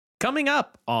Coming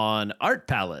up on Art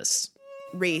Palace.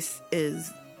 Race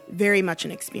is very much an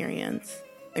experience.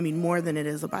 I mean, more than it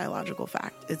is a biological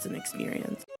fact, it's an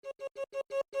experience.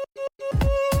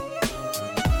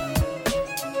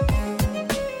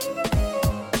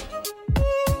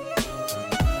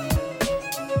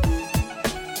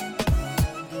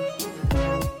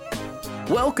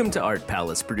 Welcome to Art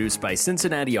Palace, produced by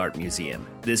Cincinnati Art Museum.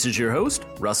 This is your host,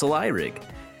 Russell Eyrig.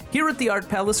 Here at the Art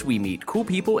Palace, we meet cool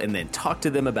people and then talk to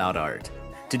them about art.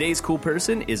 Today's cool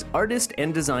person is artist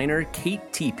and designer Kate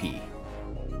Tepe.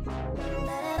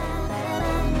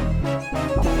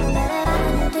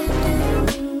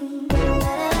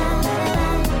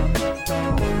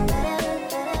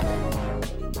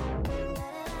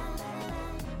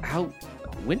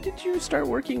 When did you start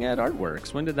working at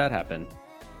Artworks? When did that happen?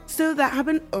 So that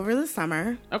happened over the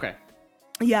summer. Okay.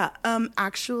 Yeah.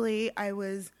 Actually, I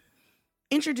was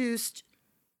introduced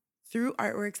through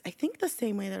Artworks, I think the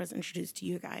same way that I was introduced to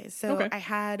you guys. So Okay. I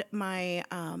had my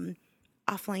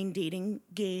offline dating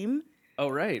game. Oh,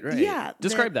 right. Yeah.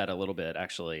 Describe that a little bit,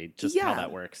 actually, just how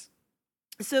that works.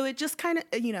 So it just kind of,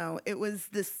 it was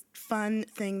this fun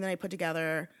thing that I put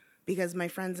together because my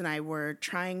friends and I were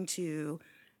trying to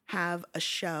have a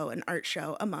show, an art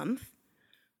show a month.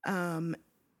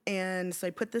 And so I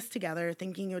put this together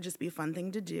thinking it would just be a fun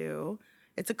thing to do.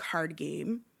 It's a card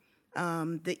game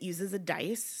that uses a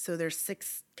dice. So there's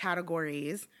 6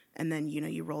 categories, and then,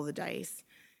 you roll the dice.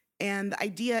 And the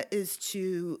idea is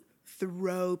to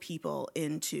throw people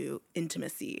into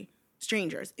intimacy,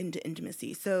 strangers into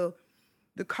intimacy. So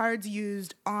the cards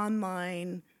used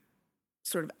online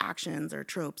sort of actions or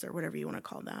tropes or whatever you want to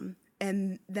call them.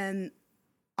 And then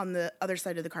on the other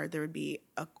side of the card, there would be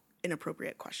an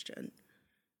inappropriate question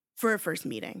for a first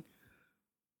meeting.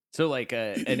 So like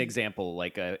an example,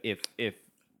 like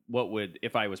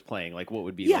if I was playing, like what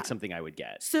would be like something I would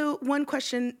get? So one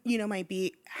question, might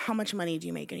be, how much money do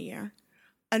you make in a year?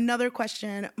 Another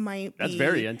question might be... That's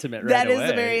very intimate That away.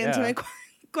 is a very intimate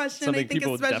question. Something I think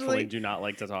people especially, definitely do not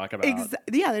like to talk about.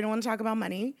 They don't want to talk about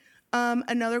money.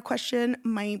 Another question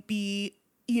might be,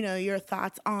 your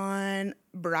thoughts on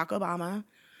Barack Obama.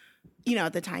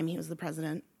 At the time he was the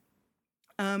president.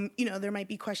 There might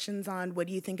be questions on what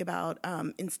do you think about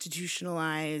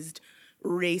institutionalized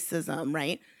racism,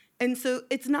 right? And so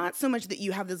it's not so much that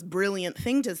you have this brilliant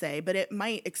thing to say, but it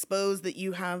might expose that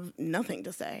you have nothing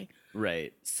to say.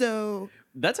 Right. So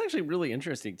that's actually really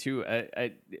interesting too,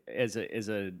 as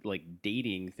a like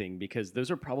dating thing, because those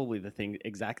are probably the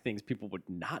exact things people would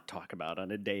not talk about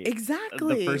on a date.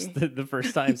 Exactly. The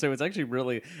first time. So it's actually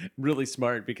really, really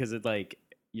smart because it's like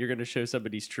you're going to show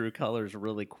somebody's true colors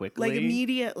really quickly. Like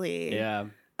immediately. Yeah.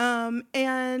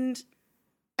 And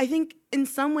I think in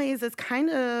some ways it's kind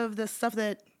of the stuff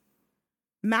that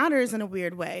matters in a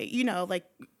weird way. Like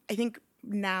I think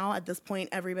now at this point,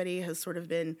 everybody has sort of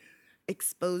been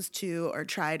exposed to or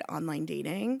tried online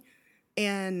dating.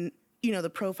 And, the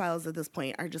profiles at this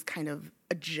point are just kind of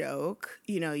a joke.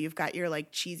 You've got your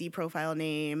like cheesy profile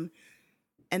name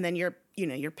and then your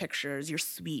pictures, your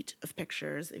suite of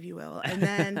pictures, if you will. And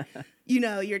then,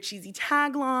 your cheesy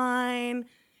tagline.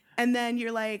 And then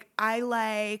you're like, I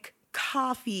like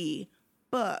coffee,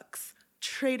 books,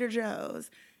 Trader Joe's.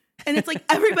 And it's like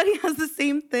everybody has the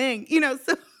same thing,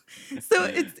 so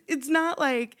it's not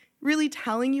like really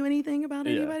telling you anything about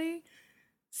anybody.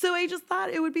 So I just thought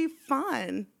it would be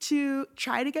fun to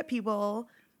try to get people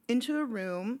into a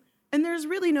room and there's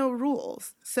really no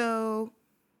rules. So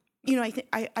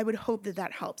I would hope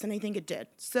that helps, and I think it did.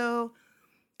 So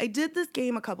I did this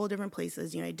game a couple of different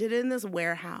places. I did it in this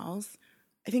warehouse.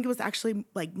 I think it was actually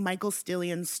like Michael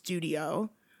Stillion's studio.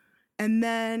 And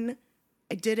then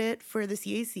I did it for the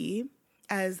CAC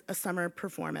as a summer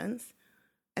performance.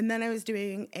 And then I was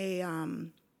doing a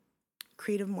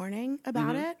creative morning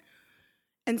about it.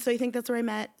 And so I think that's where I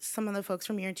met some of the folks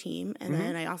from your team. And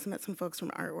then I also met some folks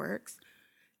from Artworks.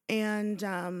 And,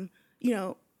 I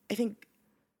think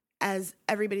as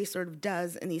everybody sort of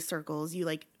does in these circles, you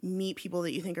like meet people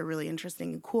that you think are really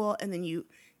interesting and cool, and then you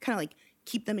kind of like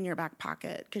keep them in your back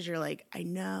pocket because you're like, I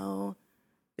know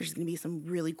there's going to be some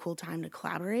really cool time to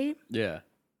collaborate. Yeah.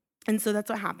 And so that's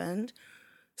what happened.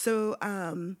 So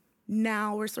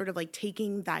now we're sort of like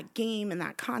taking that game and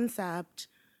that concept,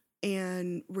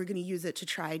 and we're going to use it to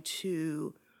try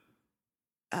to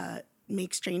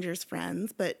make strangers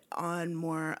friends, but on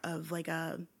more of like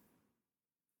a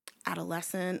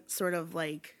adolescent, sort of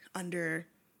like under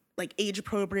like age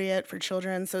appropriate for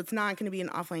children. So it's not going to be an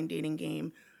offline dating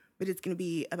game, but it's going to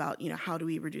be about, how do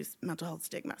we reduce mental health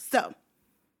stigma. So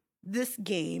this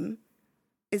game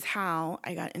is how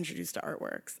I got introduced to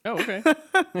Artworks. Oh, okay.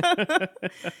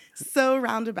 So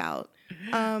roundabout.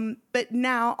 But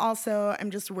now also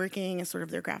I'm just working as sort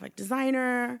of their graphic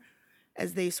designer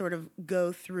as they sort of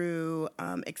go through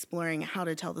exploring how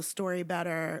to tell the story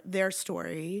better, their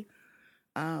story,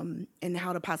 and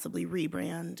how to possibly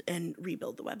rebrand and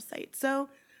rebuild the website. So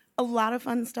a lot of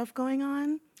fun stuff going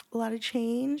on, a lot of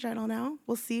change. I don't know.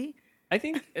 We'll see. I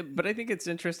think it's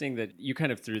interesting that you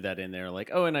kind of threw that in there,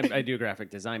 like, oh, and I do graphic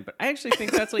design, but I actually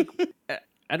think that's like,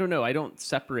 I don't know, I don't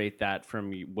separate that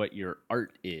from what your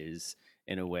art is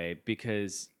in a way,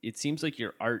 because it seems like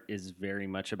your art is very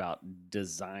much about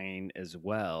design as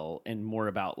well, and more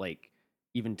about like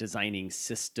even designing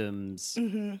systems.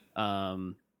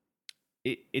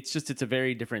 It's a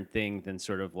very different thing than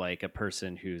sort of like a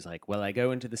person who's like, well, I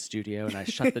go into the studio and I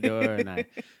shut the door and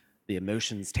the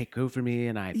emotions take over me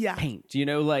and I paint,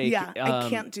 like, I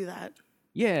can't do that.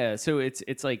 Yeah. So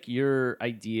it's like your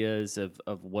ideas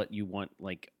of what you want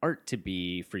like art to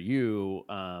be for you,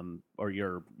 or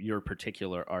your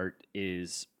particular art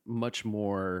is much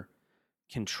more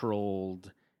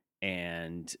controlled,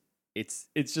 and it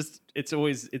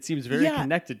seems very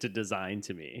connected to design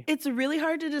to me. It's really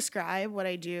hard to describe what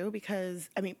I do because,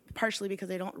 partially because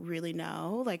I don't really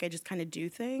know. Like, I just kind of do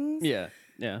things. Yeah.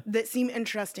 That seem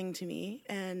interesting to me.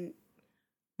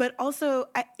 But also,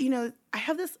 I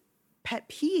have this pet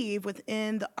peeve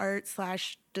within the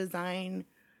art/design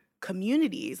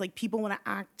communities. Like, people want to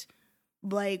act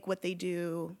like what they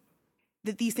do,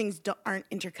 that these things aren't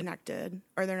interconnected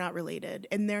or they're not related.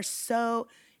 And they're so,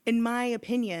 in my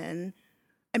opinion,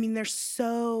 they're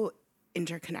so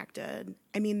interconnected.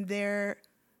 They're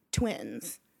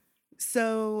twins.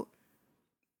 So,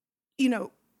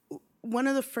 one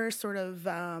of the first sort of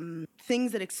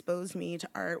things that exposed me to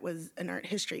art was an art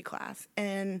history class.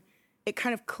 And it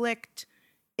kind of clicked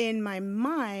in my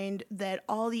mind that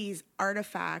all these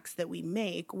artifacts that we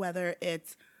make, whether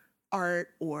it's art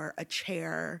or a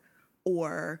chair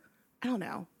or, I don't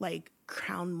know, like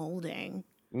crown molding,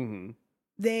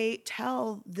 they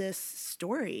tell this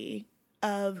story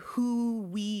of who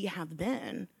we have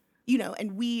been,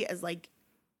 and we as like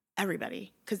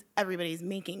everybody, because everybody's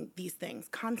making these things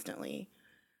constantly.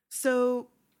 So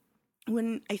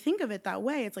when I think of it that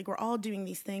way, it's like we're all doing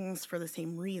these things for the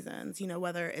same reasons,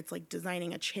 whether it's like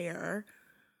designing a chair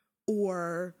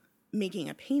or making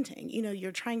a painting,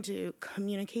 you're trying to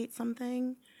communicate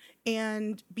something.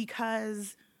 And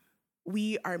because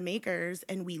we are makers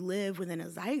and we live within a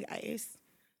zeitgeist,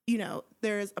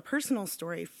 there's a personal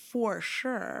story for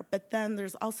sure, but then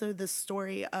there's also this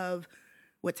story of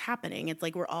what's happening. It's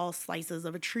like we're all slices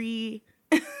of a tree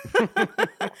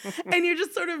and you're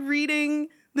just sort of reading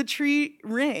the tree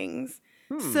rings.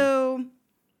 So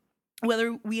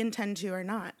whether we intend to or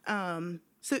not.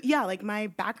 So yeah, like my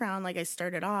background, like I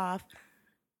started off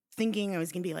thinking I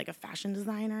was going to be like a fashion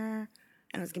designer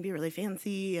and I was going to be really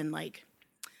fancy and like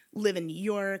live in New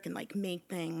York and like make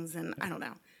things. And I don't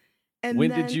know. And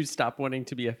when did you stop wanting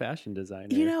to be a fashion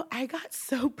designer? I got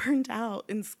so burnt out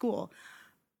in school.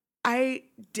 I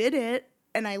did it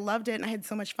and I loved it and I had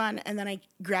so much fun. And then I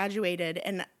graduated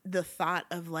and the thought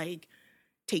of like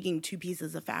taking two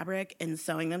pieces of fabric and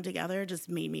sewing them together just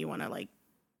made me want to like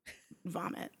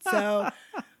vomit. So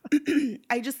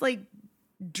I just like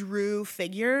drew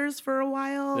figures for a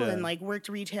while and like worked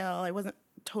retail. I wasn't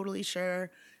totally sure.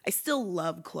 I still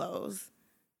love clothes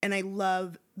and I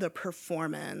love the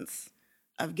performance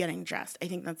of getting dressed. I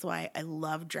think that's why I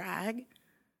love drag.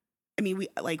 We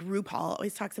like RuPaul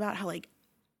always talks about how like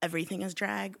everything is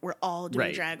drag. We're all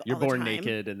doing drag all the time. You're born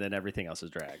naked and then everything else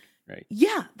is drag, right?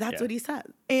 Yeah, that's what he said.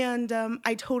 And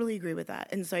I totally agree with that.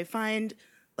 And so I find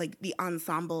like the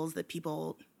ensembles that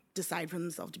people decide for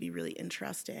themselves to be really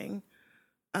interesting.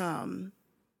 So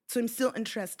I'm still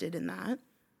interested in that.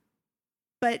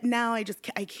 But now I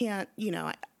can't,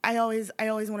 I always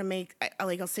want to make,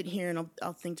 I'll sit here and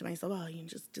I'll think to myself, oh, you can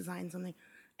just design something.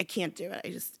 I can't do it.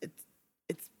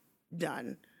 It's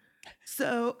done.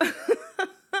 So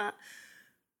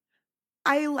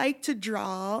I like to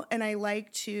draw and I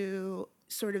like to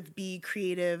sort of be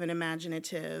creative and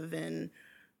imaginative and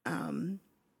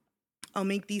I'll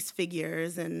make these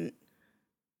figures and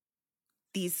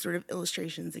these sort of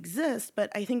illustrations exist. But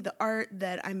I think the art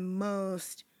that I'm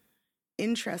most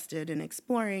interested in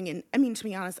exploring, and to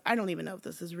be honest, I don't even know if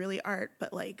this is really art,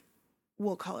 but like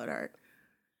we'll call it art,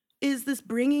 is this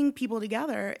bringing people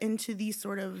together into these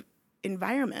sort of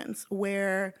environments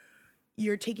where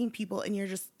you're taking people and you're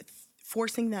just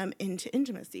forcing them into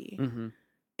intimacy.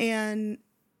 And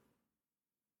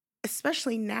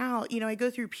especially now, I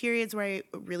go through periods where I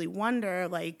really wonder,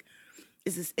 like,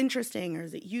 is this interesting or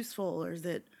is it useful or is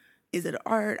it Is it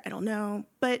art? I don't know.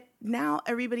 But now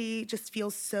everybody just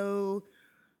feels so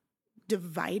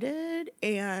divided,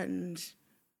 and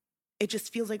it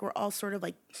just feels like we're all sort of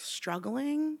like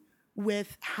struggling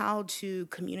with how to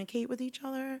communicate with each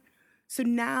other. So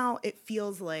now it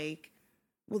feels like,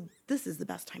 well, this is the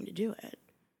best time to do it.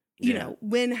 You know,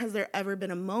 when has there ever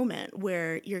been a moment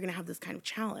where you're going to have this kind of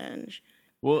challenge?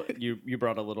 Well, you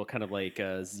brought a little kind of like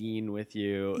a zine with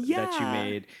you that you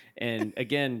made. And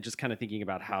again, just kind of thinking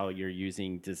about how you're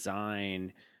using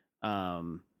design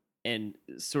and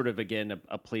sort of, again,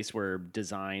 a place where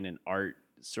design and art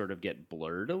sort of get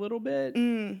blurred a little bit.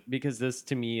 Because this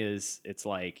to me it's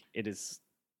like, it is,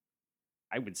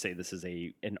 I would say this is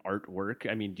an artwork.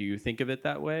 I mean, do you think of it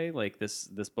that way? Like this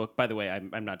book, by the way,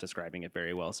 I'm not describing it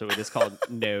very well. So it is called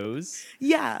Nose.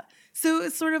 Yeah. So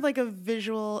it's sort of like a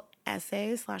visual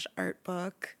essay / art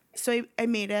book. So I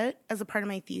made it as a part of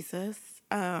my thesis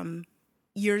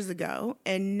years ago,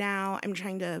 and now I'm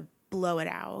trying to blow it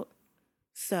out.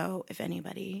 So if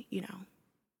anybody, you know,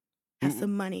 has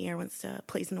some money or wants to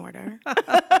place an order.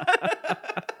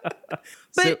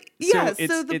 But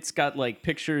it's got like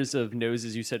pictures of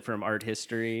noses, you said, from art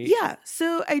history. Yeah.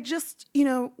 So I just, you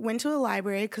know, went to a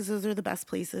library because those are the best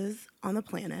places on the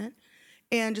planet,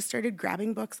 and just started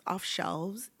grabbing books off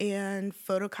shelves and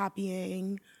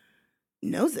photocopying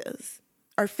noses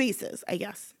or faces, I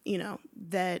guess, you know,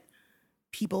 that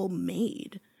people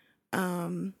made.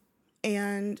 And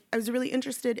I was really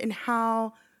interested in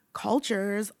how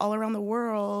cultures all around the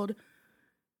world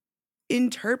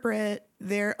interpret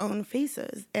their own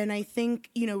faces. And I think,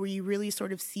 you know, where you really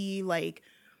sort of see like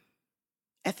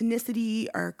ethnicity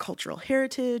or cultural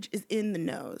heritage is in the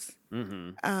nose.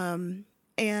 Mm-hmm.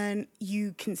 And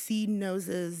you can see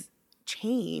noses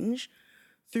change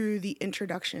through the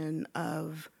introduction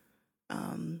of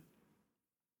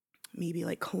maybe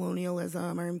like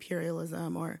colonialism or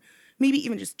imperialism, or maybe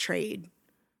even just trade,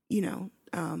 you know,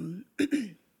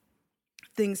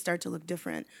 things start to look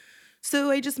different.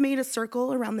 So I just made a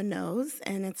circle around the nose,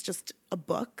 and it's just a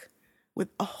book with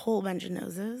a whole bunch of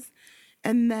noses.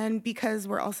 And then because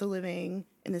we're also living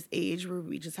in this age where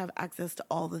we just have access to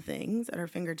all the things at our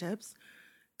fingertips,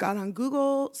 got on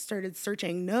Google, started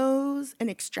searching nose and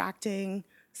extracting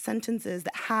sentences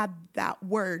that had that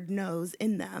word nose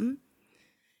in them,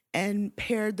 and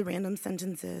paired the random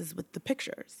sentences with the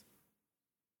pictures.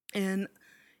 And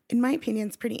in my opinion,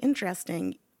 it's pretty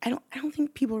interesting. I don't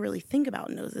think people really think about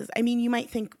noses. I mean, you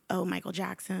might think, oh, Michael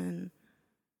Jackson.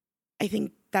 I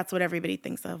think that's what everybody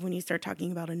thinks of when you start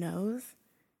talking about a nose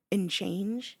and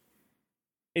change.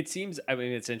 It seems, I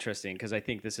mean, it's interesting because I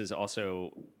think this is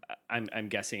also, I'm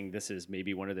guessing this is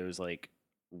maybe one of those like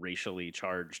racially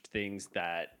charged things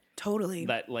that totally,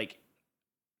 that like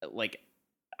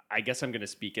I guess I'm going to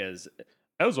speak as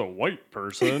a white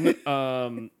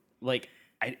person. Like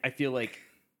I feel like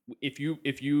if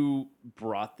you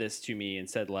brought this to me and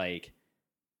said like,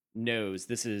 nose,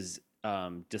 this is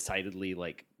decidedly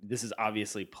like, this is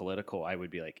obviously political, I would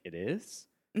be like, it is?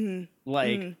 Mm-hmm.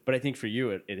 Like, mm-hmm. But I think for you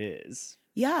it is.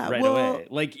 Yeah, right away.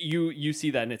 Like you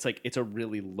see that, and it's like it's a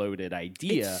really loaded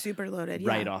idea. It's super loaded,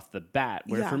 right off the bat.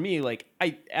 Where for me, like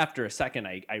after a second,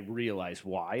 I realize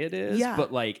why it is. Yeah.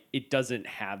 But like it doesn't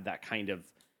have that kind of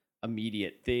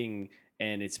immediate thing,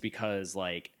 and it's because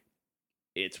like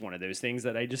it's one of those things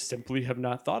that I just simply have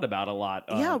not thought about a lot.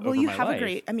 Yeah, well, you have life.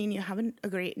 You have a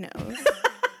great nose.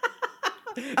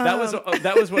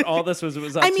 That was what all this was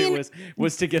up to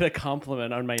was to get a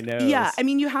compliment on my nose. Yeah, I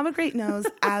mean, you have a great nose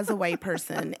as a white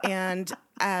person, and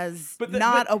as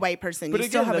a white person, you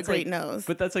still have a great nose.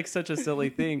 But that's like such a silly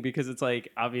thing, because it's like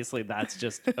obviously that's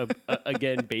just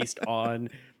again based on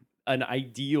an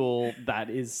ideal that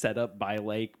is set up by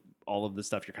like all of the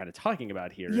stuff you're kind of talking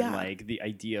about here. Yeah. And like the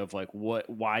idea of like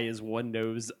why is one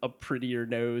nose a prettier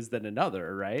nose than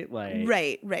another, right? Like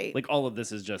right. Like all of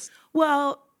this is just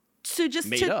So just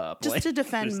to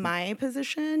defend my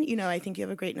position, you know, I think you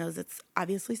have a great nose. It's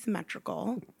obviously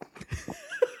symmetrical.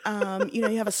 You know,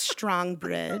 you have a strong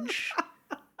bridge.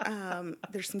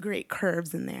 There's some great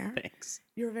curves in there. Thanks.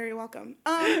 You're very welcome.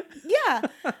 Yeah,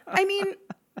 I mean,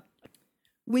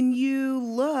 when you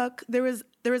look, there was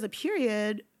a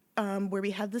period where we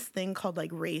had this thing called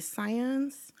like race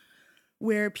science,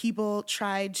 where people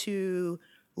tried to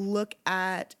look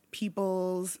at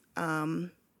people's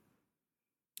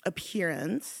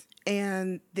appearance,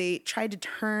 and they tried to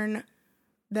turn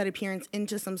that appearance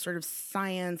into some sort of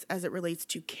science as it relates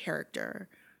to character.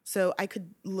 So I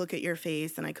could look at your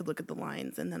face, and I could look at the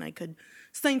lines, and then I could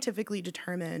scientifically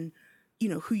determine, you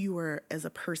know, who you were as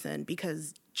a person,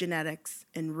 because genetics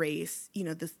and race, you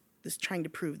know, this trying to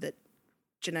prove that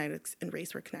genetics and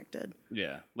race were connected.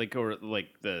 Yeah, like, or like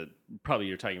probably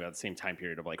you're talking about the same time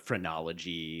period of like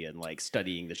phrenology and like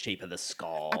studying the shape of the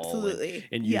skull. Absolutely.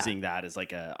 And Yeah. using that as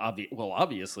like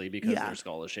obviously because Yeah. their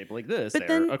skull is shaped like this, But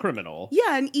they're then- a criminal.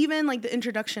 Yeah, and even like the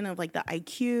introduction of like the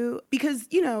IQ, because,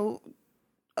 you know,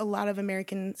 a lot of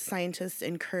American scientists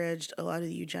encouraged a lot of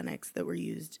the eugenics that were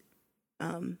used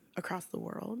across the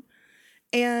world.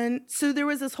 And so there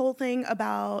was this whole thing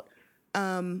about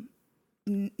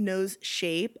nose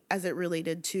shape as it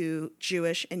related to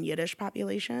Jewish and Yiddish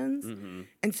populations. Mm-hmm.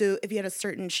 And so if you had a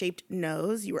certain shaped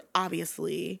nose, you were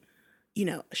obviously, you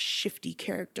know, a shifty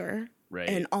character. Right.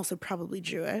 And also probably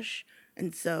Jewish.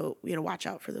 And so we had to watch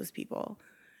out for those people.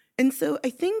 And so I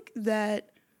think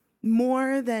that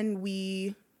more than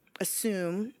we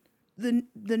assume, the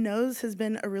nose has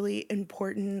been a really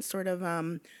important sort of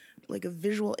like a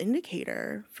visual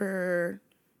indicator for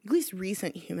at least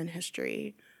recent human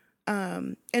history.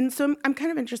 And so I'm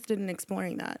kind of interested in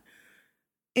exploring that.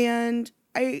 And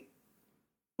I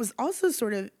was also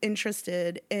sort of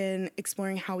interested in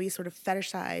exploring how we sort of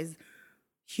fetishize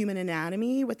human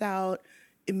anatomy without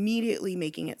immediately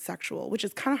making it sexual, which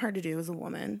is kind of hard to do as a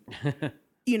woman.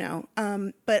 You know,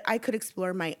 but I could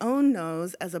explore my own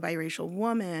nose as a biracial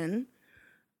woman,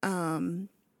 and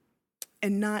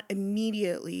not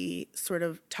immediately sort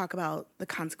of talk about the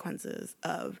consequences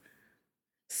of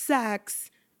sex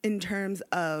in terms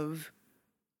of,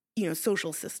 you know,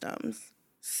 social systems.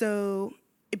 So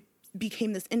it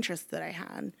became this interest that I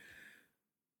had.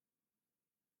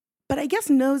 But I guess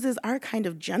noses are kind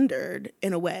of gendered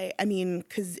in a way. I mean,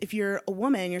 because if you're a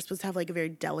woman, you're supposed to have like a very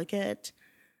delicate,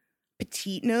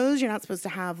 petite nose. You're not supposed to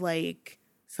have like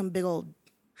some big old.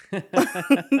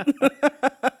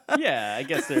 Yeah, I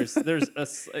guess there's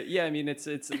yeah, I mean it's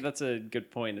that's a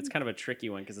good point. It's kind of a tricky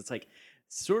one because it's like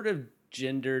sort of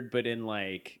gendered but in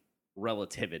like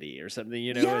relativity or something,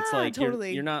 you know. Yeah, it's like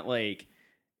totally. you're not like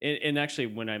and actually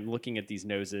when I'm looking at these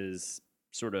noses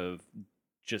sort of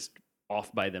just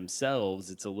off by themselves,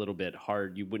 it's a little bit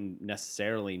hard. You wouldn't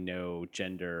necessarily know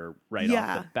gender right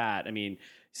off the bat. I mean,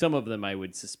 some of them I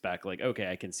would suspect like, okay,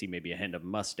 I can see maybe a hint of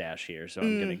mustache here, so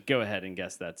I'm gonna go ahead and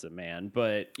guess that's a man.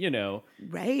 But you know,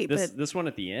 Right. this one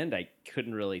at the end I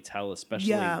couldn't really tell,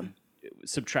 especially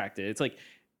subtracted. It's like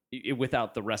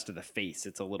without the rest of the face,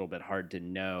 it's a little bit hard to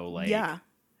know like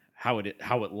how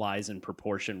it lies in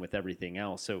proportion with everything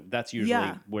else. So that's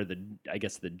usually where I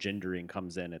guess the gendering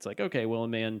comes in. It's like, okay, well, a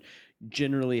man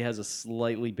generally has a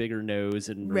slightly bigger nose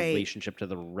in relationship to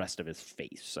the rest of his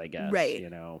face, I guess. Right. You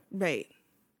know. Right.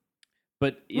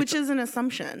 But which is an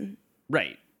assumption.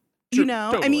 Right. You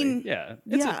know, totally. I mean,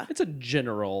 it's a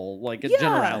general, like a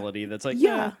generality that's like,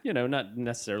 you know, not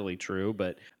necessarily true,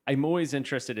 but I'm always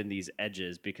interested in these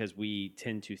edges because we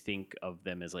tend to think of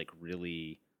them as like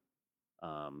really,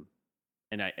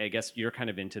 and I guess you're kind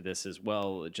of into this as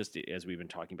well, just as we've been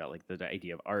talking about like the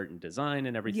idea of art and design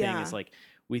and everything. Is like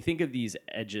we think of these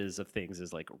edges of things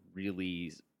as like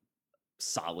really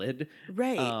solid,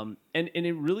 right? And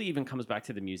it really even comes back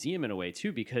to the museum in a way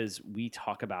too, because we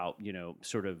talk about, you know,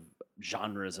 sort of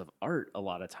genres of art a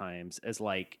lot of times as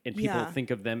like, and people think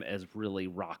of them as really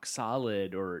rock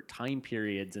solid or time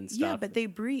periods and stuff. Yeah, but they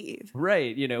breathe,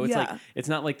 right? You know, it's like it's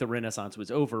not like the Renaissance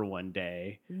was over one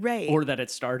day, right? Or that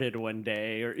it started one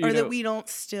day, or that we don't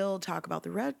still talk about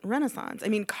the Renaissance. I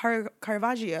mean,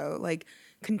 Caravaggio like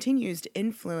continues to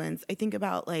influence. I think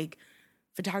about like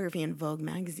photography in Vogue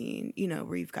magazine, you know,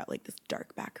 where you've got like this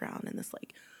dark background and this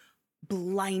like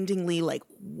blindingly like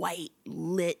white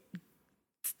lit,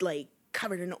 like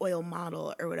covered in oil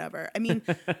model or whatever. I mean,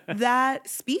 that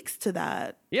speaks to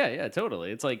that. Yeah,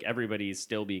 totally. It's like everybody's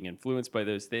still being influenced by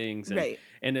those things. And, right.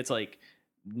 And it's like,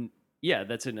 yeah,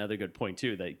 that's another good point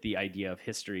too. That the idea of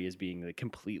history as being like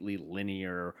completely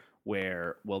linear,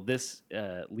 where, well, this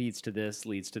leads to this,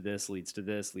 leads to this, leads to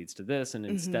this, leads to this. And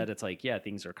instead it's like, yeah,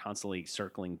 things are constantly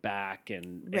circling back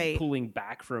and pulling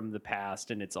back from the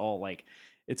past. And it's all like,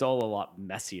 it's all a lot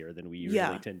messier than we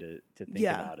usually tend to think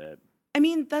about it. I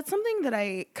mean, that's something that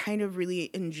I kind of really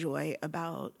enjoy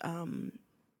about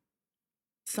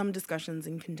some discussions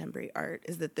in contemporary art,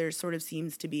 is that there sort of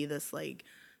seems to be this like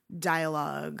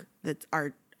dialogue that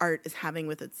art is having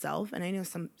with itself. And I know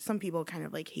some people kind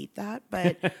of like hate that,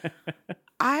 but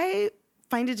I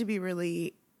find it to be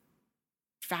really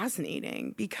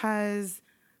fascinating because,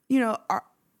 you know,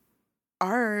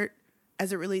 art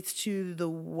as it relates to the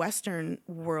Western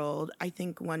world, I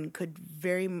think one could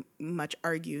very much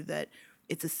argue that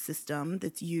it's a system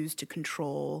that's used to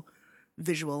control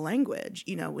visual language.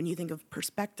 You know, when you think of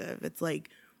perspective, it's like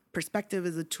perspective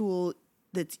is a tool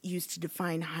that's used to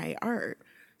define high art.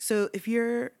 So if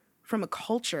you're from a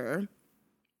culture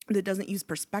that doesn't use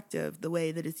perspective the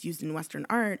way that it's used in Western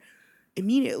art,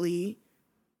 immediately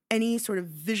any sort of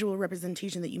visual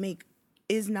representation that you make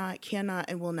is not, cannot,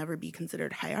 and will never be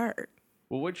considered high art.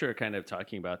 Well, what you're kind of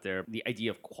talking about there, the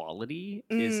idea of quality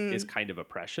is kind of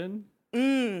oppression,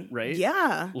 right?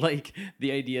 Yeah. Like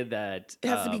the idea that It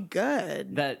has to be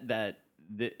good. but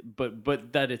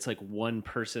that it's like one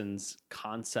person's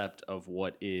concept of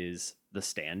what is the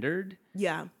standard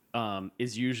Yeah.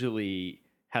 is usually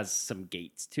has some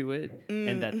gates to it,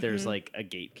 and that there's like a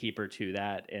gatekeeper to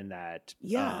that, and that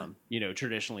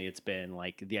traditionally it's been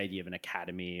like the idea of an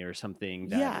academy or something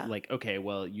that like, okay,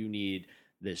 well, you need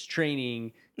this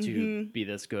training to be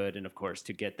this good, and of course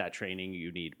to get that training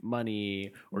you need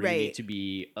money, or you need to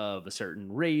be of a certain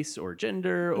race or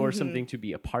gender or something to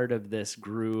be a part of this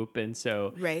group. And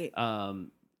so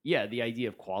the idea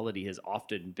of quality has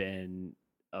often been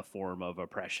a form of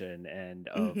oppression and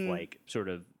of like sort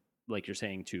of like you're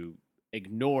saying, to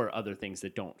ignore other things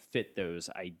that don't fit those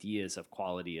ideas of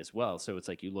quality as well. So it's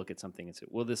like you look at something and say,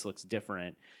 well, this looks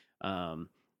different.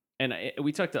 And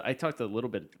I talked a little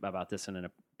bit about this in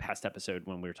a past episode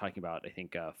when we were talking about, I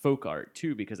think, folk art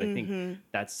too, because I think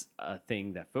that's a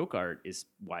thing that folk art is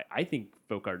why I think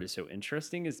folk art is so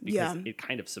interesting, is because it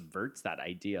kind of subverts that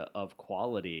idea of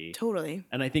quality. Totally.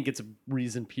 And I think it's a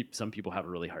reason some people have a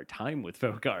really hard time with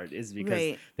folk art, is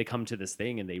because they come to this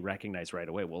thing and they recognize right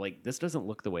away, well, like, this doesn't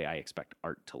look the way I expect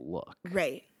art to look.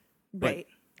 Right. But, I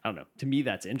don't know. To me,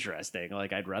 that's interesting.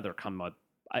 Like, I'd rather come up.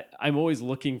 I'm always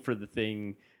looking for the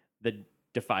thing that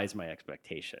defies my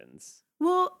expectations.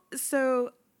 Well,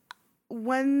 so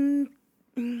when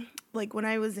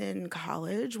I was in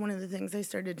college, one of the things I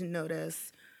started to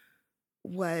notice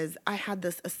was I had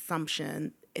this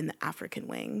assumption in the African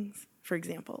wings, for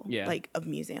example, like of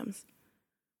museums.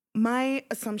 My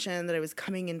assumption that I was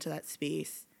coming into that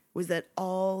space was that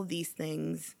all these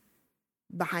things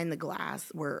behind the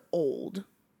glass were old.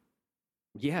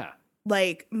 Yeah.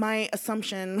 Like, my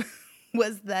assumption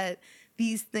was that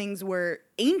these things were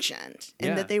ancient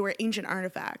and that they were ancient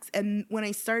artifacts. And when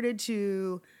I started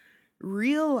to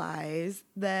realize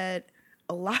that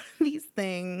a lot of these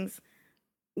things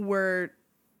were,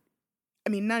 I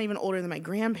mean, not even older than my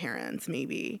grandparents,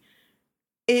 maybe,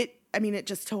 it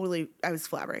just totally, I was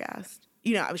flabbergasted.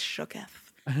 You know, I was shooketh.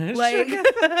 Like,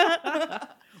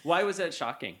 why was that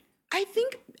shocking? I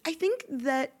think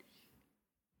that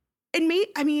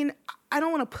I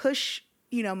don't want to push,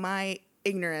 my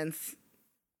ignorance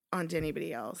onto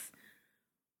anybody else.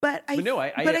 But I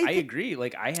agree.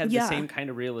 Like, I had the same kind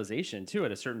of realization too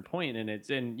at a certain point, and it's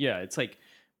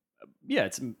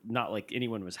not like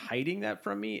anyone was hiding that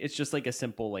from me. It's just like a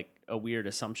simple, like, a weird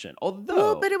assumption.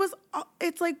 Although, but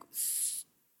it's like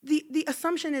the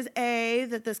assumption is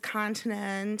that this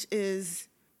continent is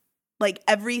like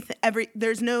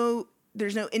there's no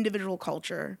individual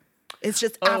culture. It's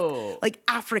just like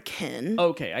African.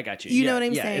 Okay, I got you. You know what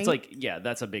I'm saying? It's like,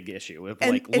 that's a big issue of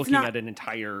like looking at an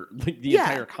entire, like, the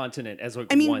entire continent as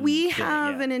like one. We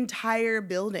have an entire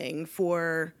building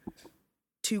for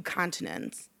 2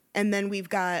 continents, and then we've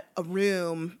got a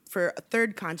room for a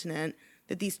third continent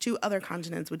that these 2 other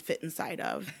continents would fit inside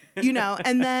of.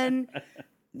 And then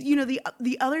the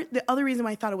other reason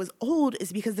why I thought it was old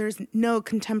is because there's no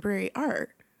contemporary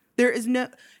art. There is no.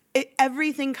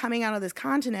 Everything coming out of this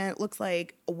continent looks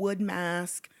like a wood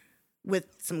mask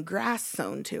with some grass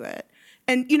sewn to it.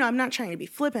 And, I'm not trying to be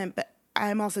flippant, but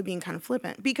I'm also being kind of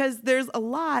flippant because there's a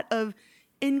lot of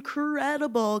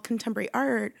incredible contemporary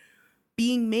art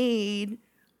being made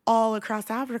all across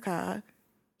Africa.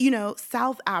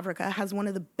 South Africa has one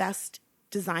of the best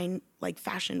design, like,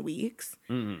 fashion weeks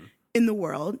in the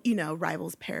world,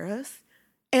 rivals Paris.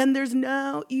 And there's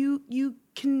you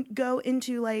can go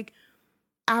into, like,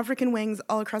 African wings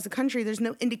all across the country. There's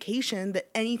no indication that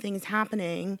anything is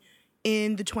happening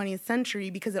in the 20th century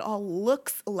because it all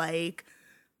looks like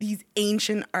these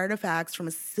ancient artifacts from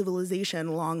a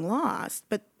civilization long lost.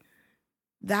 But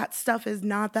that stuff is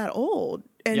not that old.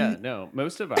 And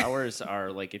most of ours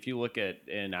are, like, if you look at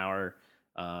in our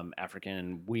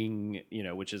African wing,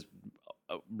 which is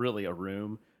really a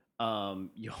room,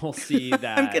 you'll see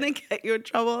that. I'm gonna get you in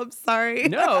trouble. I'm sorry.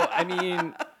 No, I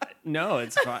mean, no,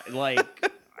 it's fine. Like,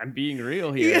 I'm being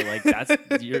real here. Like,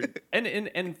 that's your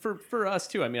and for us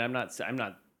too. I mean, I'm not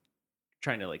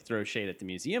trying to, like, throw shade at the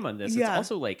museum on this. It's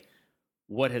also like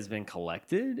what has been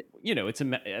collected. It's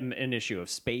an issue of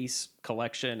space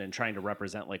collection and trying to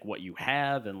represent, like, what you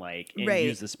have and, like,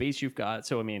 use the space you've got.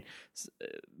 So I mean,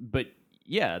 but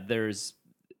there's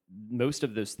most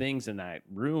of those things in that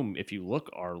room, if you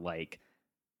look, are like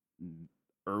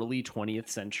early 20th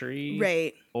century,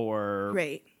 Right. or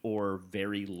Right. or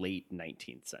very late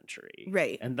 19th century,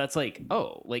 Right. and that's like,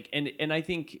 oh, like, and I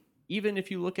think even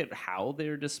if you look at how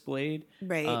they're displayed,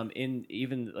 Right. in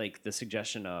even like the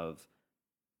suggestion of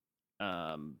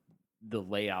the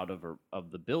layout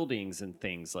of the buildings and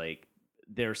things, like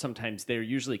they're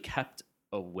usually kept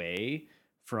away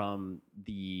from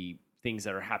the things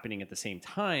that are happening at the same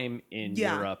time in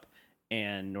Yeah. Europe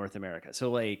and North America.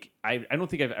 So like I don't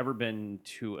think I've ever been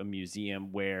to a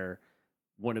museum where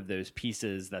one of those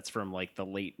pieces that's from like the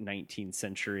late 19th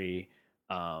century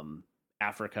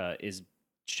Africa is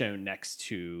shown next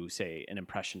to, say, an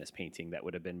impressionist painting that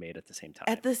would have been made at the same time.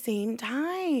 At the same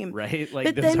time. Right? Like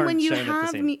But those then aren't when you shown at the have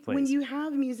same place. when you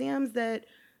have museums that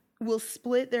will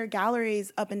split their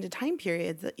galleries up into time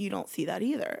periods, that you don't see that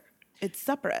either. It's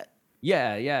separate.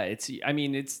 Yeah, it's, I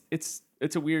mean, it's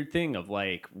a weird thing of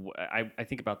like, I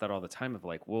think about that all the time of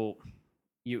like, well,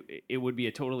 it would be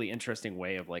a totally interesting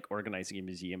way of like organizing a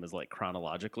museum as like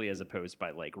chronologically as opposed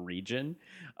by like region,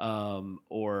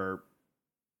 or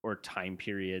time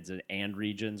periods and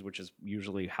regions, which is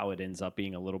usually how it ends up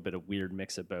being a little bit of weird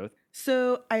mix of both.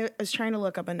 So I was trying to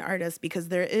look up an artist because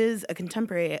there is a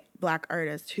contemporary Black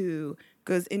artist who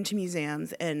goes into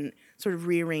museums and sort of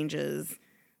rearranges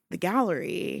the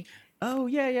gallery. Oh,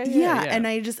 yeah. And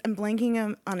I'm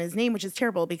blanking on his name, which is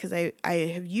terrible because I've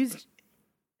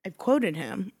quoted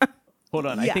him. Hold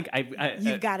on, Yeah. I think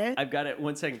You've got it? I've got it.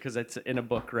 1 second, because it's in a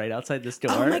book right outside this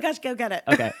door. Oh my gosh, go get it.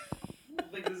 Okay.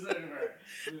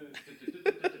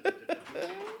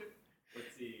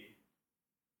 Let's see.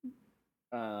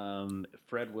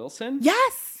 Fred Wilson?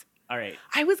 Yes. All right.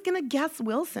 I was going to guess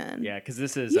Wilson. Yeah, because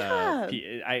this is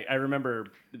I remember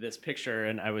this picture,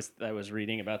 and I was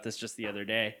reading about this just the other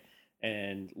day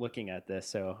and looking at this,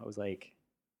 so I was like,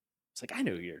 I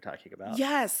know who you're talking about.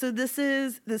 Yes. So this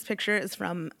picture is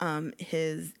from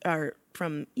his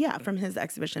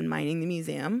exhibition Mining the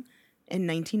Museum in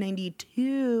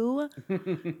 1992.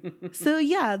 So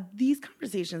yeah, these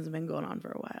conversations have been going on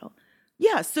for a while.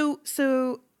 Yeah. So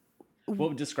Well,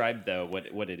 describe though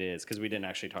what it is, because we didn't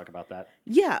actually talk about that.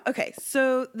 yeah. Okay.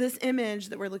 So this image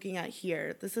that we're looking at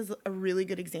here, this is a really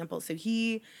good example. So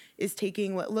he is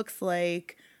taking what looks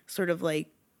like sort of like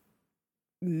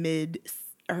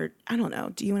or I don't know.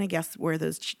 Do you want to guess where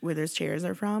those chairs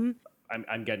are from?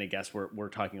 I'm gonna guess we're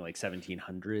talking like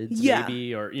 1700s, Yeah.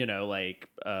 maybe, or like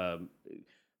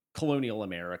colonial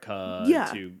America,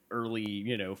 Yeah. to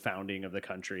early founding of the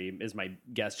country is my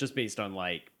guess, just based on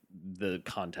like the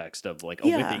context of like a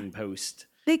Yeah. whipping post.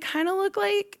 They kind of look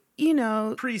like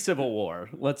Pre-Civil War,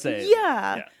 let's say.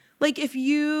 Yeah. Like if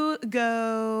you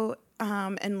go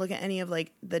and look at any of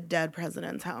like the dead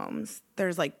presidents' homes,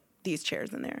 there's like these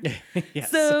chairs in there.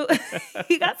 Yes. So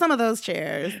he got some of those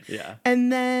chairs. Yeah.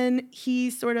 And then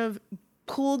he sort of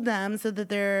pulled them so that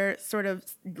they're sort of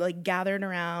like gathered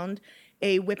around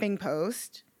a whipping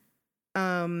post.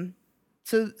 So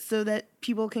that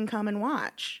people can come and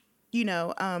watch.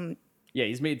 Yeah,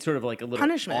 he's made sort of like a little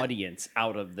punishment. audience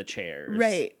out of the chairs.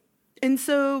 Right. And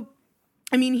so,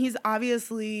 I mean, he's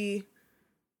obviously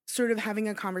sort of having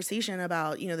a conversation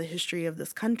about, the history of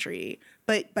this country,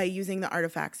 but by using the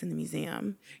artifacts in the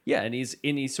museum. Yeah, and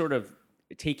he's sort of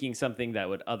taking something that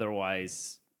would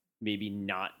otherwise maybe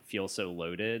not feel so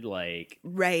loaded, like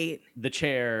right. The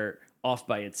chair off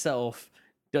by itself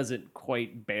doesn't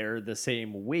quite bear the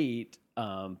same weight.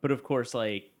 But of course,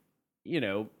 like,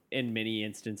 in many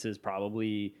instances,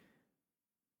 probably,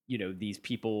 these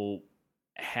people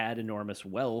had enormous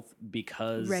wealth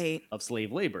because right. of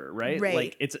slave labor, right? Right.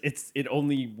 Like it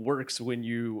only works when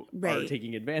you right. are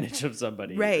taking advantage of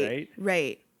somebody, right?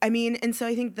 Right. I mean, and so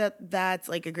I think that's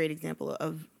like a great example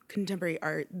of contemporary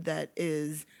art that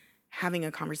is having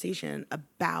a conversation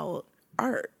about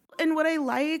art. And what I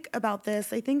like about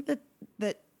this, I think that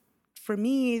for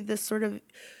me, this sort of,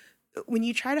 when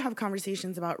you try to have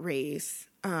conversations about race,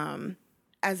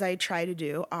 as I try to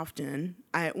do often,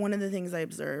 one of the things I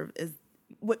observe is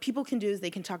what people can do is they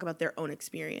can talk about their own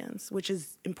experience, which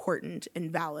is important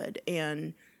and valid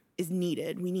and is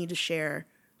needed. We need to share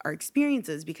our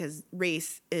experiences because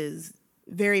race is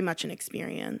very much an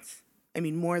experience. I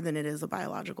mean, more than it is a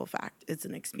biological fact, it's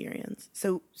an experience.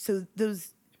 So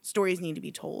those stories need to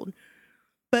be told.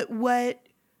 But what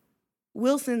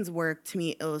Wilson's work to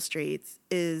me illustrates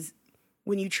is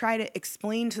when you try to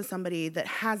explain to somebody that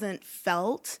hasn't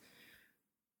felt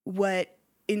what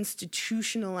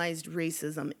institutionalized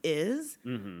racism is,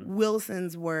 mm-hmm.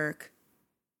 Wilson's work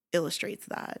illustrates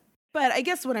that. But I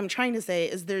guess what I'm trying to say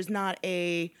is there's not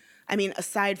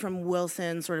aside from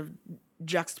Wilson sort of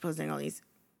juxtaposing all these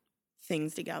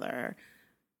things together,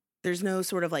 there's no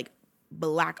sort of like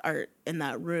Black art in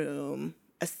that room,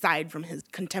 aside from his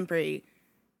contemporary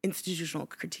institutional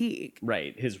critique.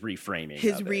 Right. His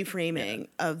reframing.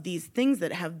 Of these things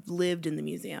that have lived in the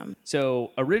museum.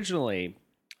 So originally,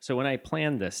 when I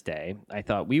planned this day, I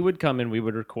thought we would come and we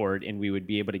would record and we would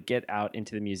be able to get out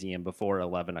into the museum before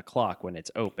 11 o'clock when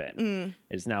it's open.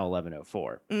 It's now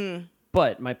 11:04.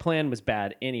 But my plan was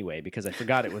bad anyway because I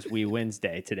forgot it was Wee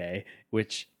Wednesday today,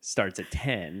 which starts at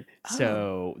 10. Oh.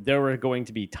 So there were going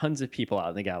to be tons of people out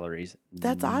in the galleries.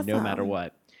 That's awesome. No matter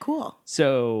what. Cool.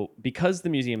 So because the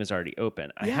museum is already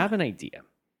open, I have an idea,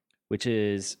 which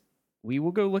is we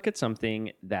will go look at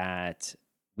something that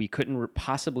we couldn't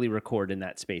possibly record in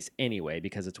that space anyway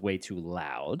because it's way too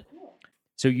loud.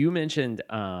 So you mentioned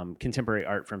contemporary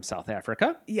art from South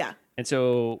Africa. Yeah. And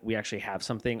so we actually have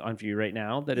something on view right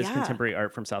now that is contemporary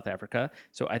art from South Africa.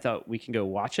 So I thought we can go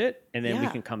watch it and then we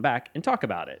can come back and talk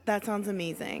about it. That sounds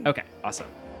amazing. Okay, awesome.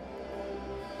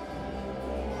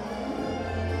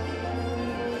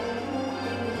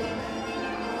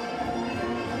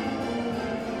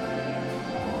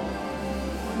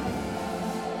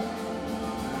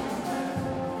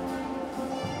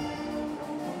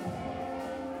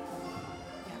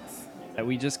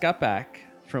 We just got back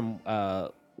from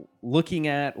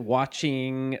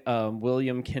watching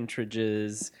William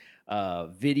Kentridge's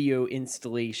video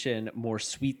installation, More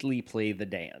Sweetly Play the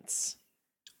Dance.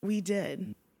 We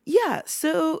did. Yeah,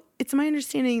 so it's my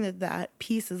understanding that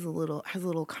piece has a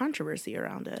little controversy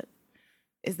around it.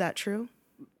 Is that true?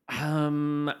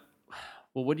 Well,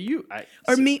 what do you...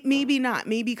 maybe not.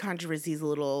 Maybe controversy is a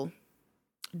little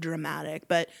dramatic,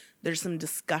 but there's some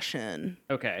discussion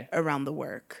around the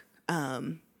work.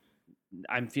 I'm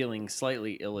feeling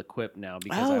slightly ill-equipped now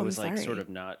because I was like sort of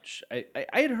not. I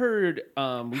had heard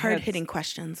hard-hitting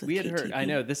questions. With KTV. Heard. I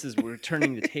know we're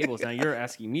turning the tables now. You're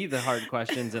asking me the hard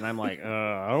questions, and I'm like,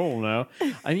 I don't know.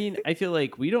 I mean, I feel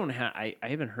like we don't have. I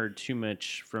haven't heard too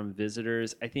much from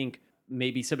visitors. I think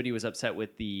maybe somebody was upset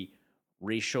with the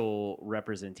racial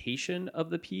representation of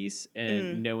the piece,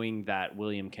 and knowing that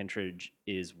William Kentridge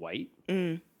is white,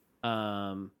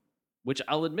 which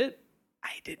I'll admit.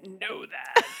 I didn't know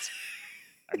that.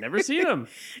 I've never seen him.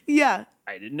 Yeah.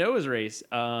 I didn't know his race.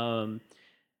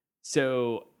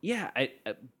 So yeah, I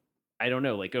don't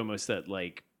know, like almost that,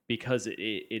 like, because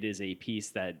it is a piece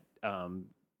that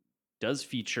does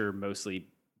feature mostly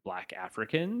Black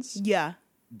Africans. Yeah.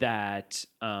 That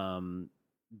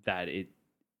it,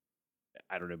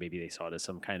 I don't know, maybe they saw it as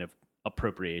some kind of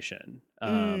appropriation.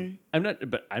 I'm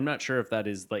not sure if that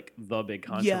is like the big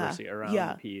controversy around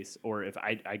the piece, or if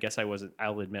I guess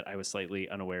I'll admit I was slightly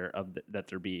unaware of that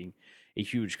there being a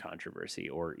huge controversy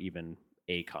or even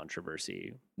a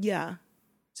controversy. Yeah.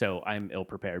 So I'm ill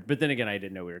prepared, but then again, I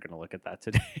didn't know we were going to look at that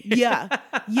today. Yeah.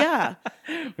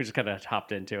 We just kind of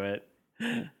hopped into it.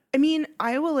 I mean,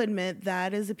 I will admit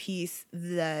that is a piece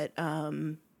that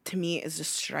to me is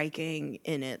just striking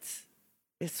in its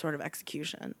sort of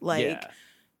execution. Like,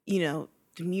 you know,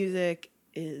 the music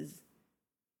is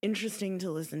interesting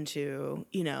to listen to.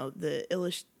 You know, the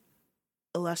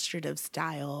illustrative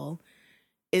style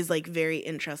is like very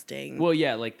interesting. Well,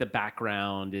 yeah, like the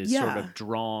background is sort of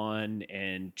drawn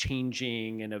and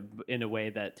changing in a way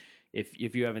that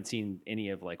if you haven't seen any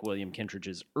of like William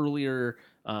Kentridge's earlier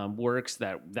works,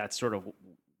 that's sort of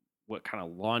what kind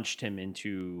of launched him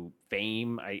into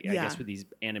fame. I guess with these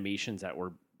animations that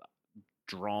were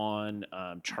drawn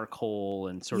charcoal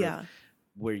and sort of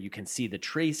where you can see the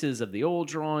traces of the old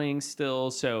drawings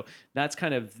still. So that's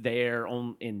kind of there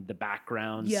in the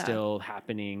background still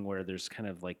happening, where there's kind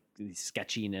of like the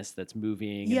sketchiness that's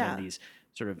moving and then these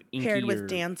sort of inkier, paired with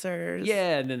dancers.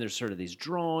 Yeah, and then there's sort of these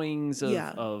drawings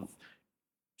of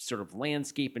sort of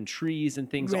landscape and trees and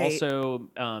things also.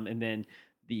 And then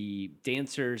the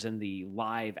dancers and the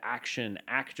live action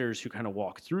actors who kind of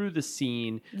walk through the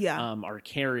scene are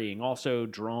carrying also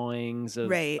drawings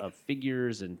of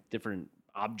figures and different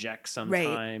objects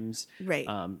sometimes. Right.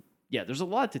 There's a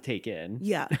lot to take in.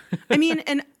 Yeah. I mean,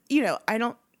 and, you know, I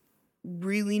don't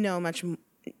really know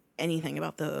anything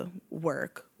about the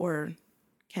work or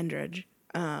Kentridge.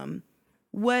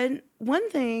 One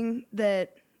thing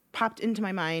that popped into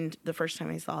my mind the first time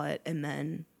I saw it, and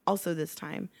then also this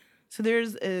time, so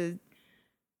there's a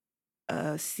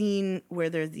scene where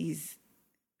there's these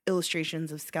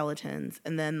illustrations of skeletons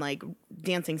and then like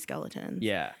dancing skeletons.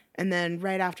 Yeah. And then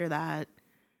right after that,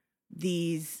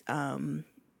 these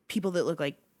people that look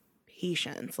like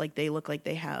patients, like they look like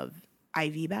they have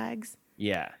IV bags.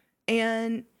 Yeah.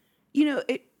 And, you know,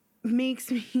 it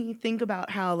makes me think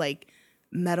about how like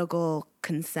medical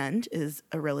consent is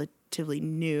a relatively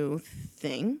new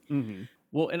thing. Mm-hmm.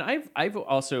 Well, and I've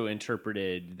also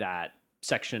interpreted that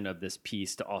section of this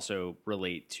piece to also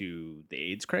relate to the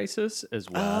AIDS crisis as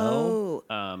well.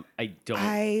 I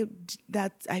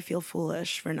feel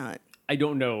foolish for not. I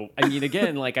don't know. I mean,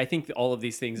 again, like I think all of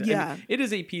these things, Yeah. and it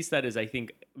is a piece that is, I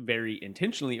think, very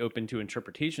intentionally open to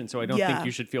interpretation. So I don't think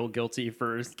you should feel guilty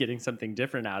for getting something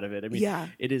different out of it. I mean,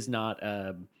 it is not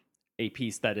a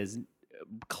piece that is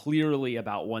clearly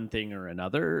about one thing or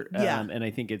another. And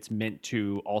I think it's meant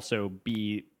to also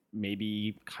be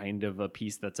maybe kind of a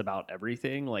piece that's about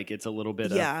everything. Like it's a little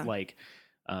bit of like,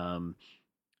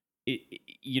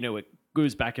 it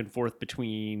goes back and forth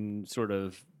between sort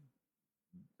of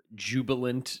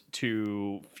jubilant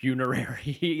to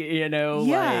funerary,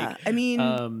 like, I mean,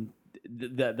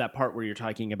 that part where you're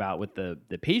talking about with the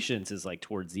patients is like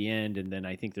towards the end, and then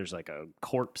I think there's like a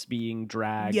corpse being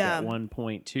dragged at one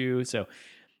point too. So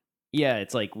yeah,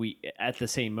 it's like we at the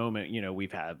same moment,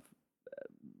 we've had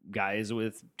guys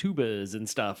with tubas and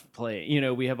stuff play.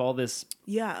 We have all this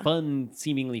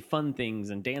seemingly fun things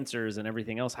and dancers and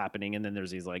everything else happening, and then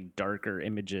there's these like darker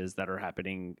images that are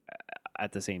happening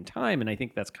at the same time. And I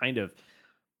think that's kind of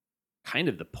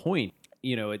the point.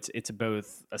 It's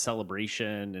both a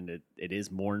celebration and it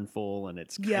is mournful, and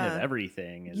it's kind of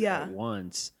everything at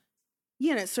once.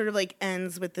 Yeah, and it sort of like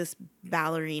ends with this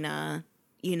ballerina,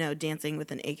 dancing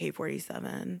with an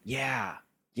AK-47.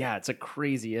 Yeah, it's a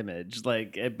crazy image,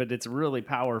 like, but it's really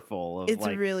powerful. It's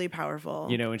like, really powerful.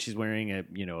 And she's wearing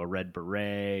a red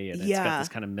beret, and it's got this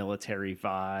kind of military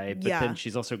vibe. But then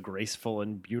she's also graceful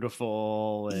and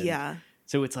beautiful. And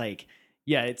so it's like,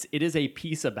 it is a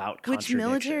piece about contradictions.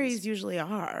 Which militaries usually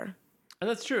are. And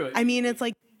that's true. I mean, it's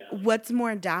like, what's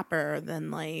more dapper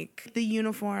than like the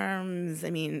uniforms? I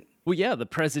mean, well, yeah, the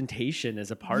presentation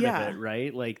is a part of it,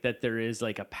 right? Like that there is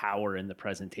like a power in the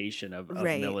presentation of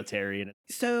military. And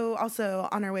so also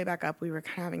on our way back up, we were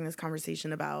having this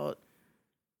conversation about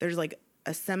there's like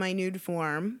a semi-nude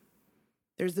form,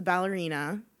 there's the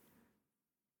ballerina,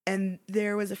 and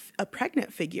there was a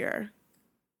pregnant figure.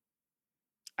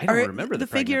 I don't remember the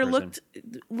figure person.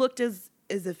 looked as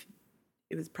if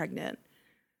it was pregnant,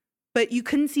 but you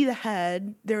couldn't see the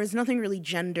head. There was nothing really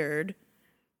gendered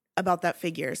about that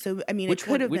figure. So I mean, it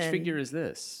could have been. Which figure is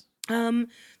this? The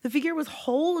figure was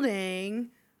holding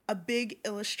a big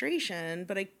illustration,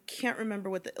 but I can't remember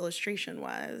what the illustration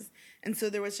was. And so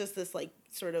there was just this like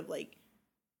sort of like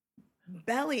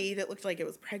belly that looked like it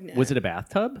was pregnant. Was it a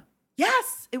bathtub?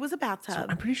 Yes, it was a bathtub. So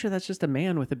I'm pretty sure that's just a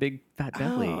man with a big fat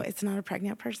belly. Oh, it's not a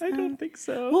pregnant person? I don't think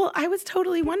so. Well, I was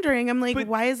totally wondering. I'm like,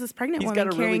 why is this pregnant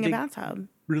woman carrying a bathtub?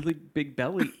 Really big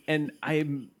belly. And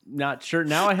I'm not sure.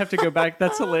 Now I have to go back.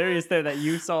 That's hilarious though that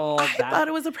you saw that. I thought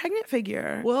it was a pregnant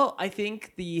figure. Well, I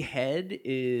think the head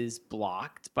is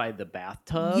blocked by the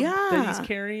bathtub that he's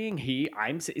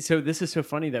carrying. So this is so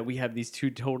funny that we have these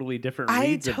two totally different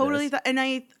reads of this. And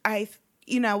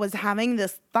I was having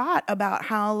this thought about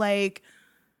how like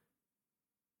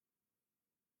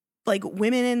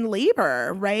women in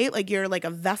labor, right? Like you're like a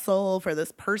vessel for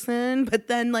this person, but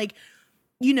then like,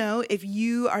 if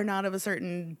you are not of a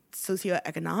certain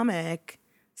socioeconomic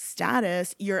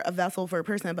status, you're a vessel for a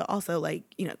person, but also like,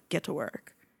 get to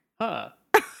work. Huh.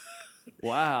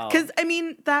 Wow. Because, I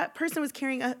mean, that person was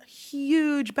carrying a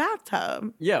huge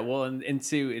bathtub. Yeah, well, and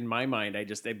so in my mind, I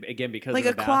just, again, because like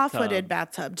of the a claw-footed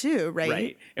bathtub too, right?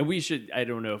 Right. And we should, I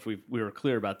don't know if we were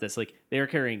clear about this, like they're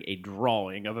carrying a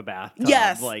drawing of a bathtub.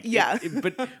 Yes, like, yeah.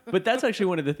 But that's actually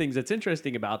one of the things that's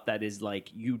interesting about that is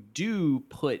like you do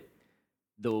put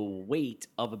the weight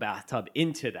of a bathtub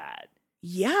into that.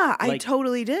 Yeah, I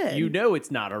totally did. It's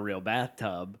not a real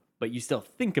bathtub, but you still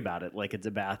think about it like it's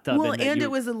a bathtub. Well, and it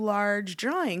was a large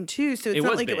drawing too, so it's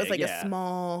not like big, it was like a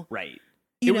small. Right.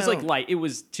 It was like light. It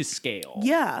was to scale.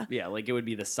 Yeah. Yeah, like it would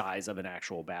be the size of an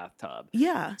actual bathtub.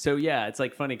 Yeah. So yeah, it's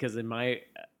like funny because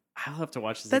I'll have to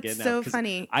watch this again now. That's so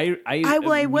funny.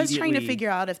 I was trying to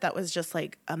figure out if that was just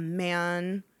like a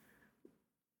man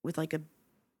with like a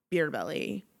beer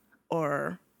belly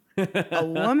or a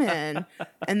woman,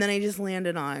 and then I just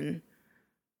landed on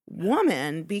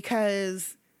woman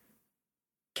because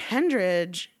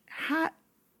Kendridge had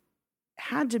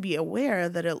to be aware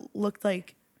that it looked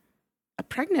like a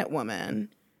pregnant woman.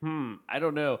 I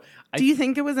don't know. Do you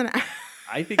think it was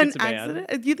I think it's a man.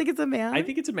 Accident? Do you think it's a man? I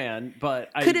think it's a man, but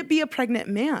could it be a pregnant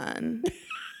man?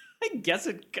 I guess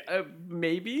it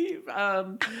maybe.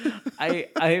 I'm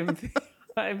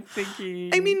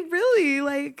thinking. I mean, really,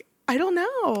 like I don't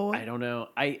know. I don't know.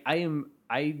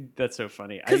 That's so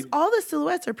funny. Because all the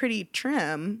silhouettes are pretty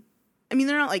trim. I mean,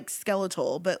 they're not like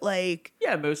skeletal, but like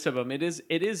most of them. It is.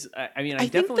 I mean, I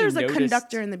think there's a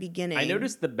conductor in the beginning. I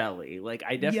noticed the belly. Like,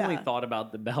 I definitely thought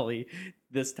about the belly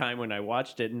this time when I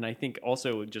watched it, and I think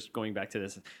also just going back to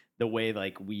the way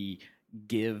like we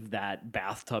give that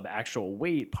bathtub actual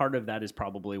weight, part of that is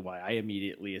probably why I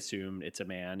immediately assumed it's a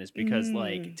man, is because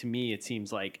like to me it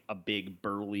seems like a big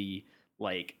burly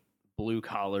like blue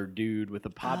collar dude with a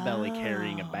pot belly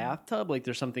carrying a bathtub. Like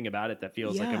there's something about it that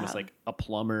feels like almost like a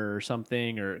plumber or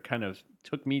something, or it kind of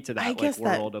took me to that like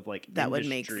world of like that industry. would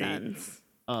make sense.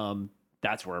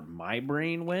 That's where my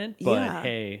brain went, but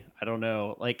hey, I don't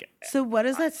know. Like, so what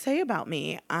does that say about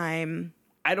me?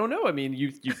 I don't know. I mean,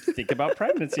 you think about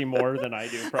pregnancy more than I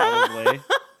do, probably.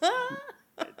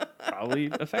 It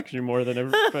probably affects you more than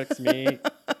it affects me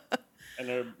in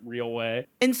a real way.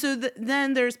 And so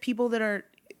then there's people that are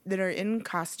in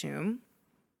costume,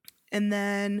 and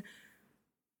then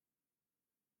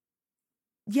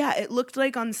it looked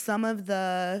like on some of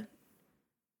the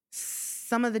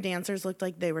dancers looked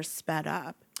like they were sped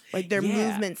up. Like their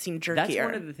movement seemed jerkier. That's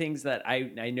one of the things that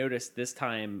I noticed this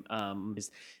time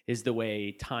is the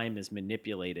way time is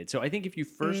manipulated. So I think if you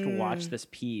first watch this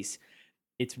piece,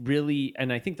 it's really,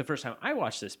 and I think the first time I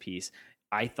watched this piece,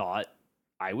 I thought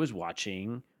I was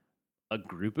watching a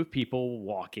group of people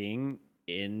walking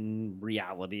in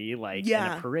reality, like in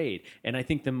a parade. And I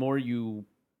think the more you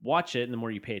watch it and the more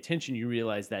you pay attention, you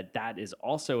realize that that is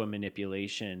also a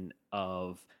manipulation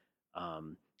of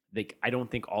like, I don't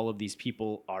think all of these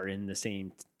people are in the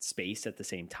same space at the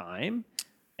same time.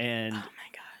 And, oh my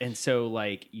God. And so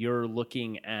like you're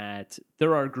looking at,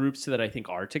 there are groups that I think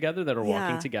are together that are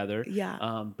walking together.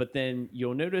 Yeah. But then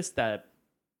you'll notice that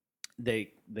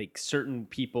they like certain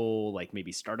people like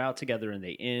maybe start out together and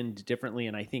they end differently.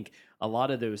 And I think a lot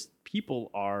of those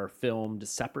people are filmed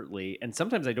separately. And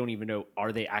sometimes I don't even know,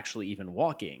 are they actually even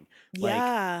walking?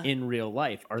 Like in real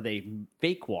life, are they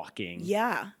fake walking?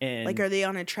 Yeah. And like, are they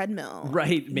on a treadmill?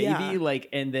 Right. Maybe like,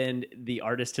 and then the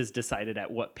artist has decided at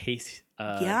what pace he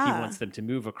wants them to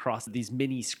move across these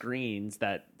mini screens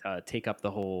that take up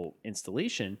the whole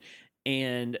installation.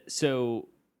 And so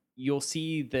you'll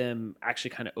see them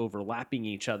actually kind of overlapping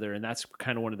each other. And that's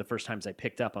kind of one of the first times I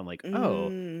picked up on like, oh,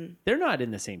 they're not in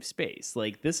the same space.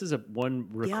 Like this is one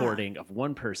recording of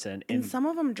one person. And some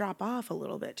of them drop off a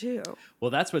little bit too. Well,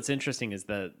 that's what's interesting is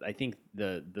I think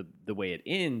the way it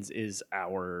ends is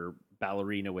our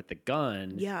ballerina with the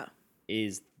gun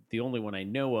is the only one I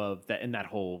know of that in that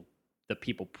whole, the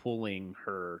people pulling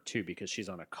her too, because she's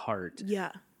on a cart.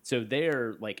 Yeah. So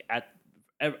they're like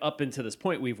up until this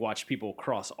point, we've watched people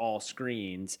cross all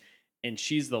screens, and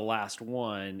she's the last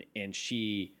one, and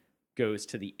she goes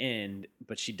to the end,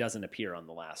 but she doesn't appear on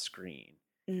the last screen.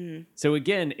 So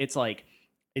again, it's like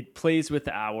it plays with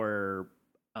our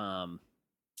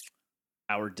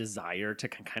desire to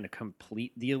kind of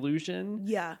complete the illusion.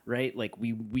 Yeah. Right? Like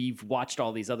we've watched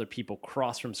all these other people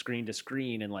cross from screen to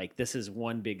screen, and like this is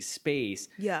one big space.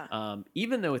 Yeah.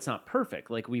 Even though it's not perfect,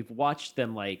 like we've watched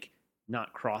them like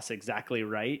not cross exactly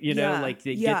right, you know, like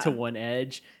they get to one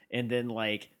edge and then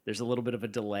like there's a little bit of a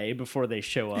delay before they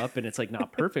show up, and it's like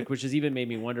not perfect, which has even made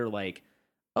me wonder like,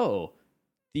 oh,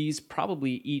 these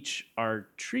probably each are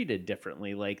treated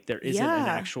differently. Like there isn't an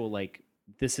actual, like,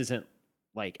 this isn't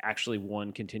like actually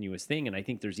one continuous thing. And I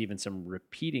think there's even some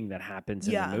repeating that happens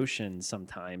in emotions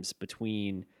sometimes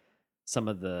between some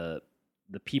of the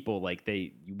people. Like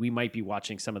we might be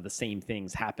watching some of the same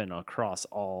things happen across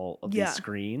all of these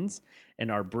screens,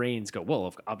 and our brains go,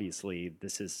 well, obviously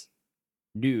this is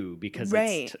new because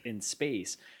it's in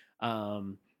space.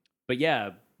 But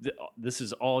yeah, this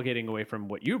is all getting away from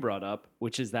what you brought up,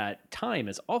 which is that time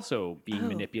is also being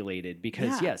manipulated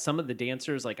because some of the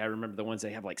dancers, like I remember the ones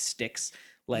that have like sticks,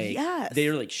 like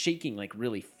they're like shaking like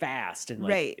really fast, and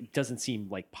like it doesn't seem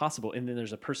like possible. And then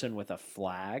there's a person with a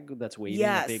flag that's waving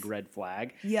a big red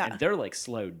flag, and they're like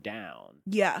slowed down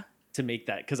to make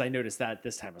that, because I noticed that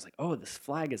this time I was like, oh, this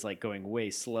flag is like going way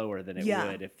slower than it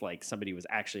would if like somebody was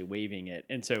actually waving it.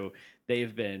 And so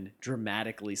they've been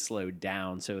dramatically slowed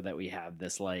down so that we have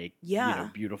this like you know,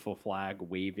 beautiful flag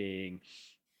waving.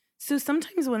 So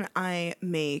sometimes when I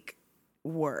make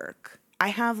work, I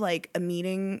have like a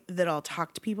meeting that I'll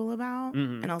talk to people about,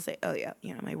 and I'll say, oh yeah,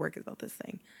 you know, my work is about this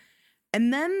thing.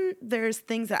 And then there's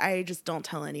things that I just don't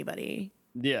tell anybody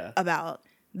about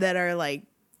that are like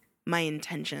my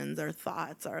intentions or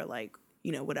thoughts or like,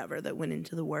 you know, whatever that went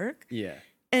into the work. Yeah.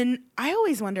 And I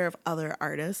always wonder if other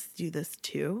artists do this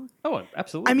too. Oh,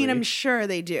 absolutely. I mean, I'm sure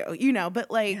they do, you know, but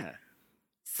like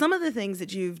some of the things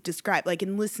that you've described, like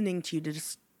in listening to you to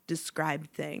describe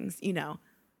things, you know,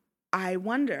 I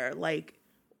wonder like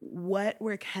what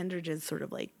were Kendridge's sort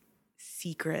of like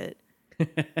secret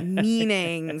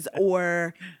meanings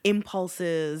or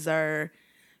impulses, or,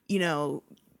 you know,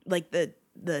 like the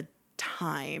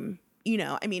time, you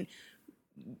know, I mean,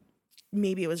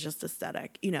 maybe it was just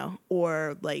aesthetic, you know,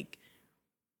 or like,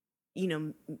 you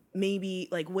know, maybe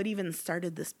like what even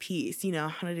started this piece, you know,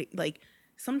 how did it, like,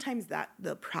 sometimes that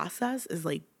the process is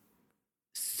like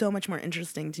so much more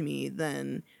interesting to me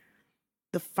than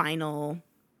the final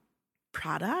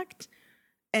product.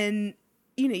 And,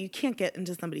 you know, you can't get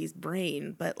into somebody's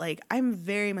brain, but like, I'm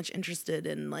very much interested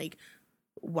in like,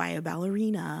 why a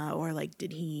ballerina, or like,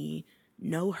 did he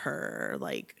know her?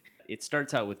 Like, it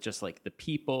starts out with just like the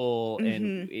people,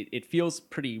 and it feels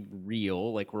pretty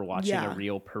real, like we're watching a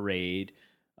real parade.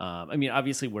 I mean,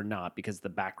 obviously we're not, because the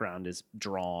background is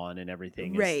drawn and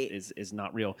everything is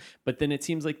not real. But then it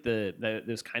seems like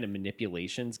those kind of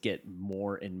manipulations get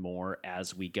more and more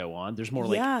as we go on. There's more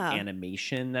like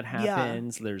animation that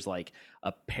happens. There's like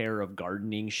a pair of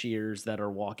gardening shears that are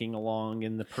walking along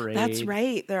in the parade. That's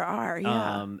right. There are.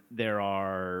 Yeah. There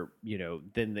are, you know,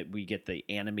 then that we get the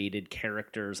animated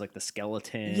characters like the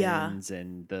skeletons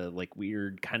and the like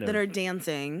weird kind of that are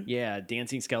dancing. Yeah,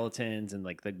 dancing skeletons, and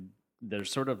like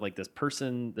there's sort of like this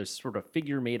person, there's sort of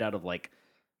figure made out of like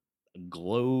a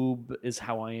globe is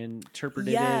how I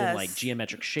interpreted it, and like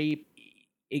geometric shape.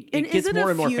 It gets more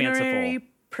and more fanciful.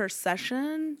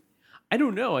 Procession? I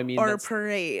don't know. I mean, or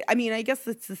parade. I mean, I guess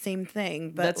it's the same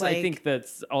thing, but that's like, I think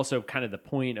that's also kind of the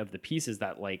point of the piece, is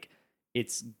that like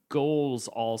its goals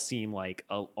all seem like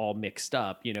all mixed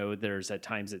up. You know, there's at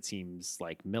times it seems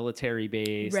like military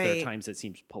based. There are times it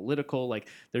seems political. Like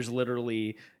there's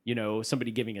literally, you know,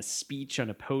 somebody giving a speech on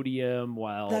a podium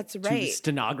while two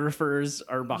stenographers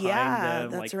are behind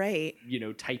them. That's like, right. You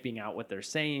know, typing out what they're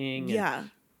saying. Yeah.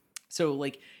 So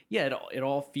like, yeah, it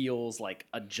all feels like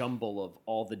a jumble of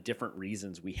all the different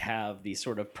reasons we have these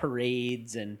sort of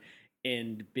parades and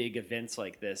big events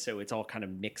like this. So it's all kind of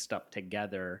mixed up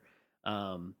together.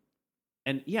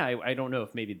 And yeah, I don't know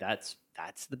if maybe that's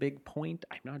the big point.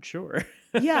 I'm not sure.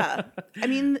 Yeah. I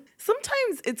mean,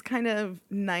 sometimes it's kind of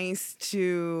nice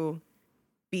to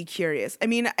be curious. I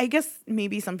mean, I guess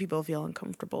maybe some people feel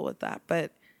uncomfortable with that,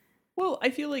 but well, I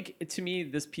feel like to me,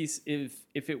 this piece, if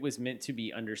it was meant to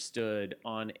be understood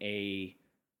on a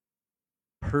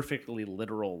perfectly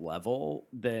literal level,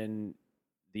 then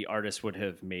the artist would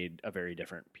have made a very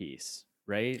different piece.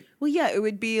 Right? Well, yeah, it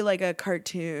would be like a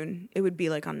cartoon. It would be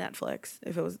like on Netflix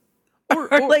if it was, or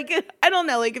like, I don't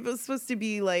know, like if it was supposed to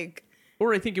be like.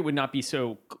 Or I think it would not be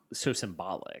so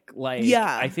symbolic. Like,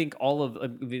 I think all of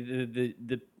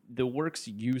the work's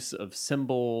use of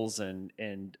symbols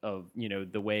and of, you know,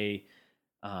 the way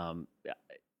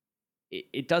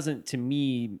it doesn't, to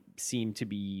me, seem to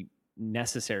be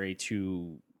necessary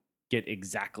to get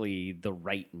exactly the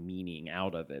right meaning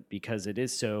out of it, because it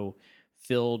is so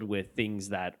filled with things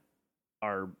that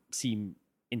seem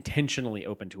intentionally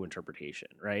open to interpretation,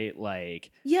 right? Like,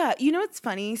 yeah, you know, it's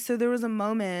funny. So there was a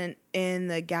moment in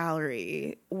the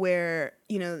gallery where,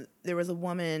 you know, there was a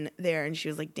woman there and she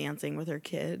was like dancing with her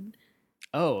kid.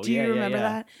 Oh, do you remember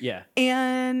that? Yeah.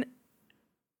 And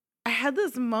I had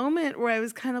this moment where I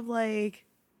was kind of like,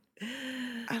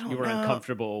 I don't know. You were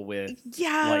uncomfortable with.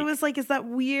 Yeah, like, I was like, is that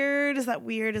weird? Is that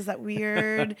weird? Is that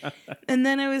weird? And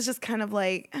then I was just kind of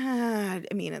like, I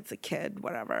mean, it's a kid,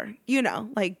 whatever. You know,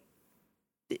 like,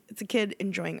 it's a kid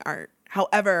enjoying art.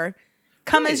 However,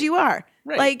 come as you are.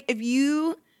 Right. Like, if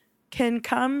you can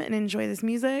come and enjoy this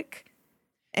music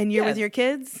and you're with your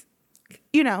kids,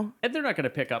 you know. And they're not going to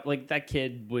pick up. Like, that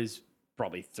kid was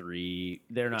probably 3.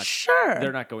 They're not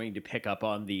They're not going to pick up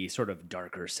on the sort of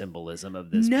darker symbolism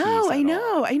of this piece at all. I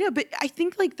know. But I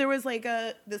think like there was like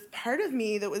this part of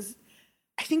me that was,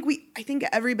 I think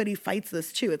everybody fights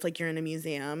this too. It's like you're in a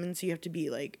museum, and so you have to be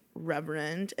like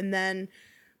reverent. And then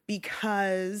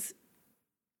because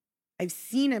I've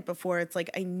seen it before, it's like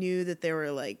I knew that there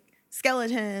were like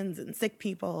skeletons and sick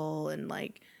people, and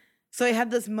like, so I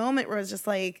had this moment where I was just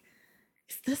like,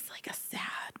 is this like a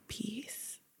sad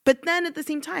piece? But then at the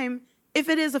same time, if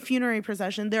it is a funerary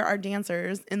procession, there are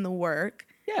dancers in the work.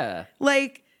 Yeah.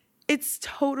 Like, it's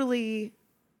totally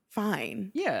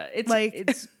fine. Yeah. It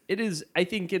is, I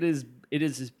think it is,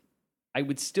 I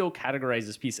would still categorize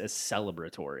this piece as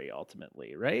celebratory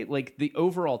ultimately, right? Like the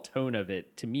overall tone of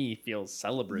it to me feels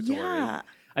celebratory. Yeah.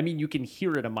 I mean, you can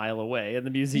hear it a mile away in the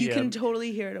museum. You can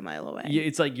totally hear it a mile away. Yeah,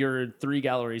 it's like you're 3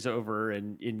 galleries over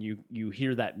and you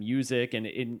hear that music,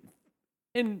 and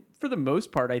for the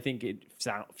most part, I think it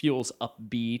feels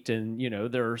upbeat, and you know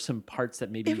there are some parts that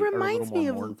maybe it reminds are a little more me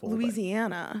of mournful,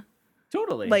 Louisiana.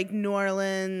 Totally, like New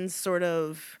Orleans, sort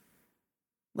of.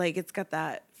 Like it's got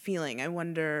that feeling. I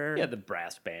wonder. Yeah, the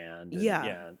brass band.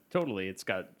 Yeah, totally. It's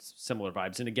got similar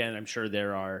vibes, and again, I'm sure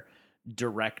there are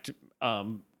direct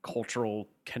cultural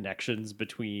connections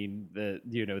between the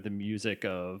music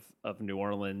of New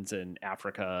Orleans and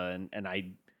Africa,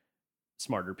 and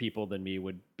smarter people than me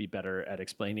would be better at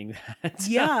explaining that.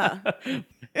 Yeah.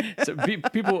 So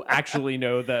people actually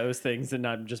know those things, and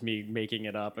not just me making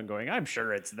it up and going, I'm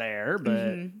sure it's there, but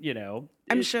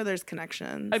I'm sure there's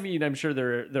connections. I mean, I'm sure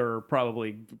there are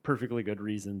probably perfectly good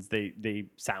reasons they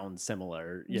sound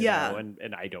similar, you know,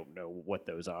 and I don't know what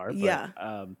those are. But,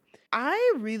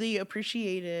 I really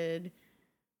appreciated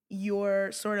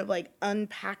your sort of like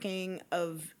unpacking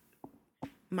of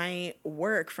my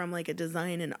work from like a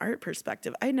design and art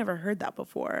perspective. I'd never heard that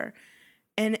before.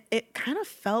 And it kind of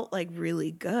felt like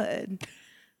really good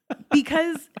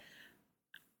because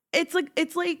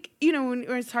it's like, you know, when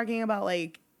we're talking about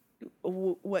like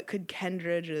what could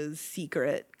Kendridge's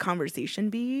secret conversation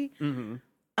be?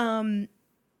 Mm-hmm.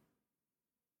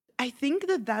 I think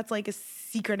that's like a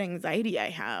secret anxiety I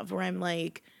have where I'm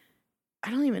like, I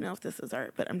don't even know if this is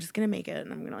art, but I'm just going to make it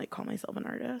and I'm going to like call myself an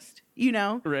artist, you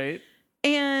know? Right.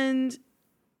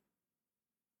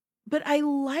 But I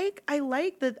like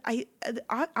that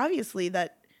obviously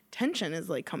that tension is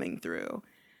like coming through,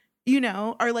 you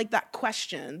know, or like that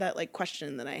question that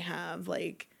I have,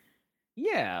 like,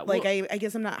 yeah, like I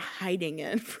guess I'm not hiding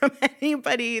it from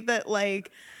anybody that like,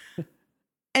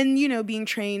 and you know, being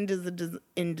trained as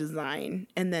in design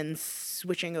and then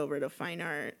switching over to fine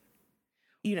art,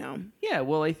 you know. Yeah,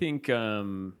 well, I think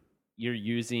you're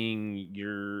using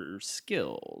your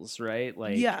skills, right?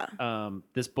 Like,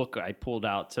 this book I pulled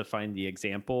out to find the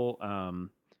example.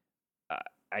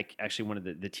 I actually, one of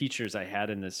the teachers I had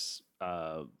in this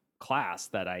class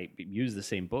that I used the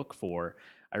same book for,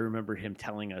 I remember him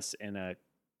telling us in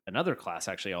another class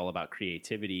actually all about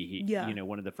creativity. You know,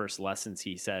 one of the first lessons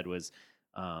he said was,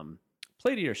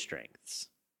 play to your strengths.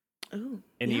 Ooh,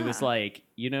 and he was like,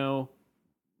 you know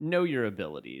your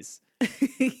abilities.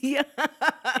 Yeah.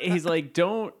 He's like,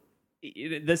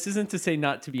 this isn't to say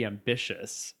not to be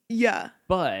ambitious. Yeah.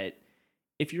 But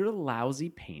if you're a lousy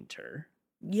painter,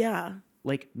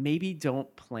 like maybe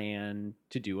don't plan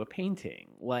to do a painting,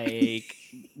 like,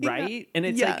 right? And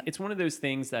it's like, it's one of those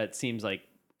things that seems like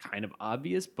kind of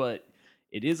obvious, but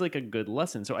it is like a good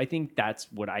lesson. So I think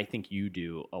that's what I think you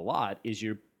do a lot is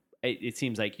it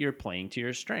seems like you're playing to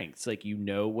your strengths. Like, you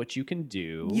know what you can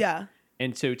do. Yeah.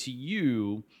 And so to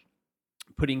you,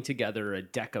 putting together a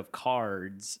deck of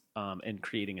cards and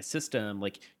creating a system,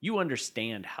 like, you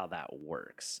understand how that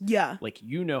works. Yeah. Like,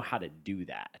 you know how to do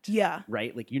that. Yeah.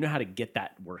 Right? Like, you know how to get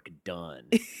that work done.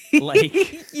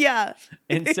 Like, yeah.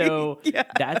 And so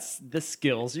that's the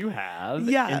skills you have.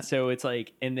 Yeah. And so it's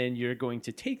like, and then you're going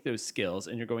to take those skills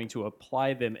and you're going to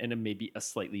apply them in maybe a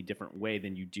slightly different way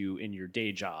than you do in your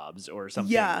day jobs or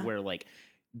something where like,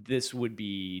 this would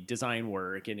be design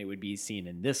work and it would be seen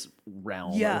in this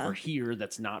realm over here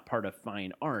that's not part of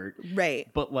fine art. Right.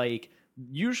 But like,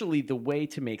 usually the way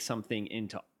to make something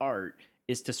into art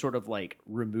is to sort of like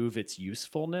remove its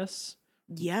usefulness.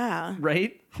 Yeah.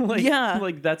 Right?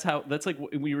 Like that's like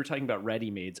we were talking about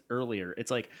ready-mades earlier. It's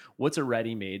like, what's a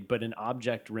ready-made but an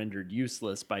object rendered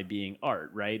useless by being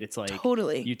art, right? It's like,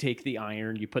 totally. You take the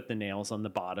iron, you put the nails on the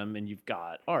bottom, and you've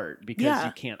got art because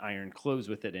you can't iron clothes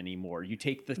with it anymore. You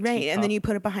take the teacup, and then you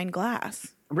put it behind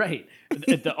glass. Right.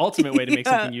 The ultimate way to make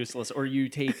something useless. Or you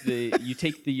take the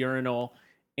urinal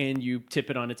and you tip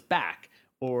it on its back,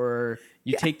 or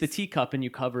you take the teacup and you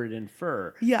cover it in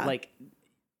fur. Yeah. Like,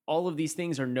 all of these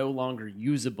things are no longer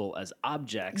usable as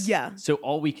objects. Yeah. So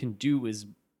all we can do is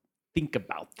think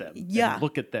about them. Yeah. And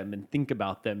look at them and think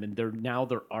about them. And they're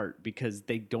art because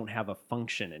they don't have a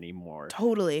function anymore.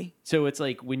 Totally. So it's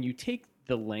like when you take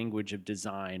the language of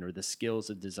design or the skills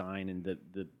of design and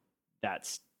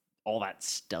that's all that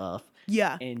stuff.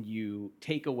 Yeah. And you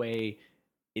take away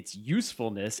its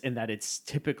usefulness in that it's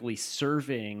typically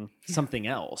serving something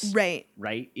else. Right.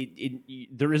 Right.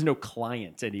 There is no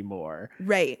client anymore.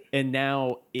 Right. And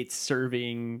now it's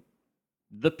serving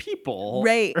the people.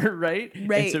 Right. Right.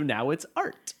 Right. And so now it's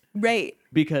art. Right.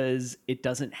 Because it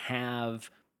doesn't have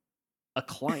a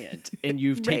client and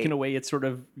you've taken away its sort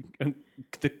of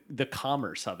the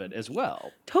commerce of it as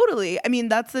well. Totally. I mean,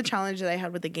 that's the challenge that I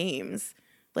had with the games.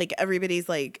 Like, everybody's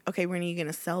like, okay, when are you going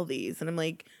to sell these? And I'm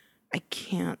like, I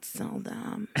can't sell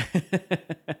them.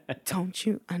 Don't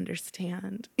you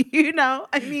understand? You know,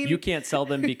 I mean, you can't sell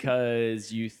them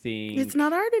because you think it's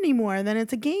not art anymore. Then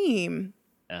it's a game.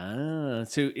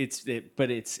 So it's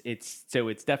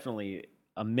definitely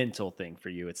a mental thing for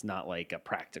you. It's not like a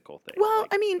practical thing. Well,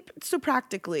 I mean, so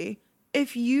practically,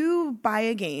 if you buy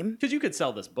a game, because you could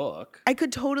sell this book, I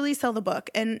could totally sell the book,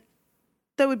 and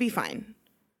that would be fine.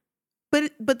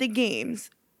 But the games,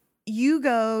 you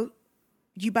go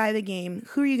you buy the game,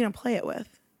 who are you going to play it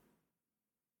with?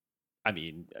 I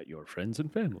mean, your friends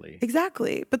and family.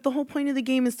 Exactly. But the whole point of the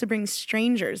game is to bring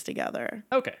strangers together.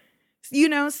 Okay. You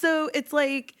know, so it's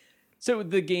like, so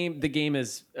the game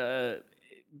is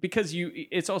because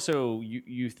it's also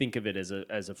you think of it as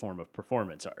a form of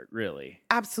performance art, really.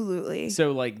 absolutely.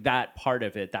 So like that part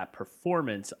of it, that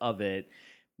performance of it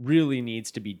really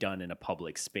needs to be done in a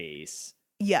public space.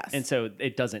 Yes. And so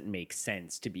it doesn't make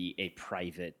sense to be a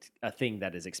thing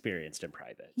that is experienced in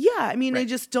private. Yeah, I mean, I Right.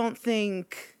 just don't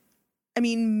think. I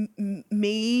mean,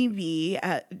 maybe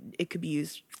it could be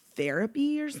used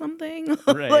therapy or something.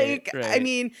 Right, I right.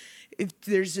 mean, if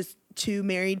there's just two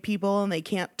married people and they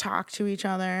can't talk to each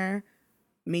other,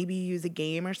 maybe use a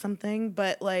game or something.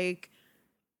 But like,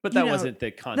 But you that know, wasn't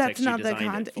the context that's not you the designed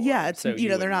it context. for. Yeah, it's So they're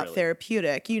wouldn't not really-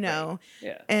 therapeutic. Right.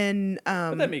 Yeah. And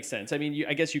But that makes sense. I mean,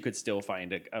 I guess you could still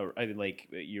find I mean, like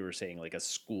you were saying, like a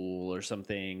school or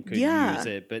something could Yeah. use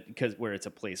it, but because where it's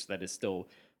a place that is still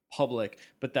public,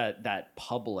 but that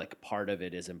public part of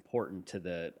it is important to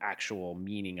the actual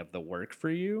meaning of the work for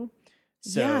you.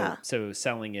 So Yeah. so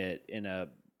selling it in a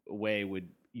way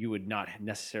you would not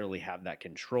necessarily have that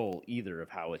control either of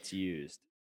how it's used.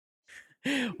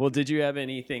 Well, did you have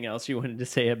anything else you wanted to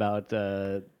say about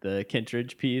the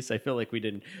Kentridge piece? I feel like we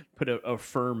didn't put a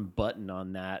firm button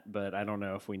on that, but I don't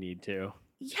know if we need to.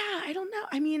 yeah, I don't know.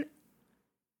 I mean,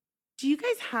 do you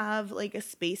guys have like a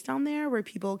space down there where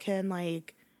people can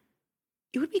like?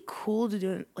 It would be cool to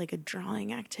do like a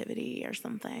drawing activity or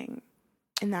something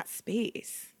in that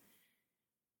space.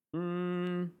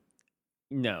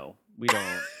 No, we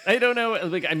don't. I don't know.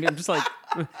 Like, I mean, I'm just like,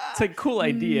 it's like a cool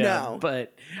idea, No.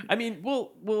 but I mean,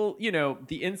 we'll,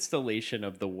 the installation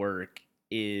of the work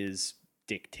is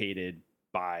dictated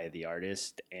by the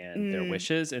artist and their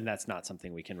wishes, and that's not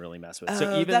something we can really mess with.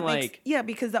 So even that like, yeah,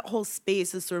 because that whole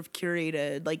space is sort of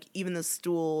curated, like even the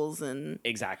stools and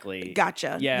exactly.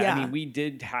 gotcha. Yeah, I mean, we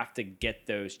did have to get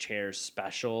those chairs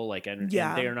special, like, and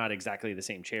Yeah. they are not exactly the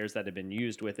same chairs that have been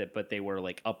used with it, but they were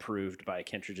like approved by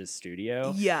Kentridge's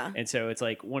studio. Yeah. And so it's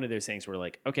like one of those things where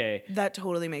like, okay, That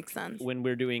totally makes sense. when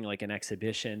we're doing like an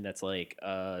exhibition that's like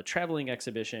a traveling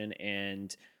exhibition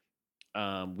and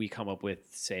we come up with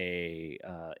say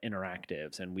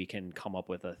interactives and we can come up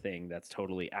with a thing that's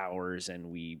totally ours and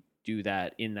we do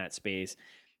that in that space,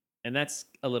 and that's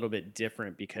a little bit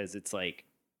different because it's like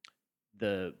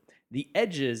the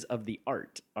edges of the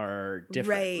art are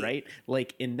different, right?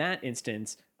 Like in that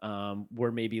instance,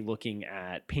 we're maybe looking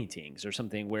at paintings or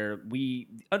something where we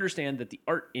understand that the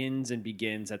art ends and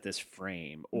begins at this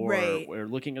frame, or we're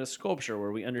looking at a sculpture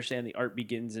where we understand the art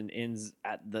begins and ends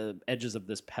at the edges of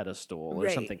this pedestal or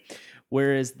something.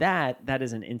 Whereas that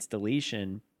is an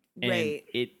installation, and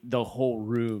the whole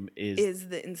room is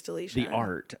the installation, the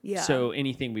art. Yeah. So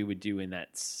anything we would do in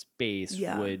that space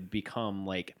Yeah. would become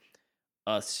like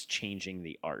us changing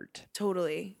the art.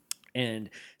 Totally. And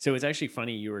so it's actually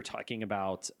funny you were talking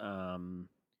about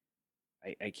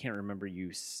I can't remember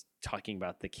you talking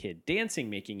about the kid dancing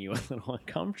making you a little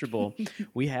uncomfortable.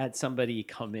 We had somebody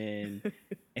come in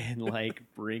and like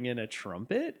bring in a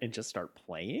trumpet and just start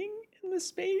playing in the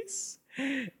space.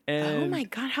 And oh my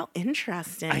God, how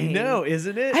interesting. I know,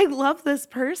 isn't it? I love this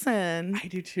person. I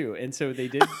do too. And so they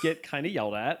did get kind of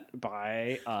yelled at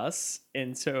by us.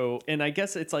 And I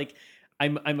guess it's like I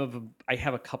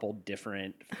have a couple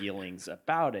different feelings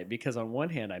about it, because on one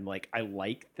hand I'm like, I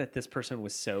like that this person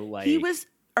was so like I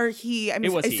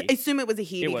assume it was a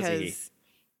he, It because was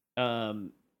a he.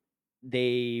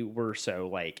 They were so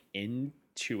like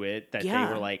into it that they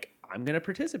Yeah. were like, I'm gonna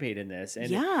participate in this. And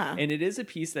Yeah. and it is a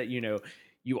piece that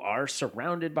you are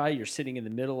surrounded by, you're sitting in the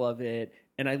middle of it.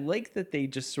 And I like that they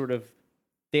just sort of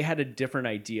they had a different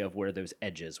idea of where those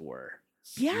edges were.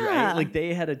 Yeah. Right? Like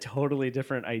they had a totally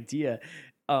different idea.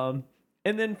 And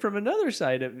then from another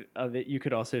side of it, you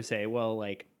could also say, well,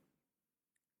 like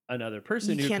another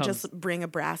person You who can't comes... just bring a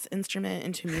brass instrument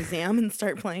into a museum and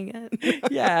start playing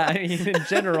it. Yeah, I mean, in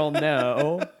general,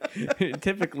 no.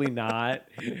 Typically not.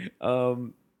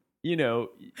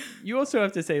 You also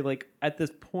have to say, like, at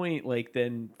this point, like,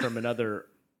 then from another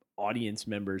audience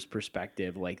member's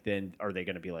perspective, like, then are they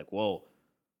going to be like, whoa,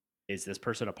 is this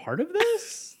person a part of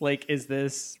this? Like, is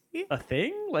this a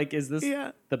thing? Like, is this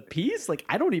the piece? Like,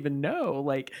 I don't even know.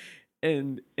 Like,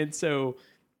 and so,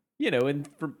 and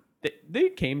they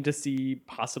came to see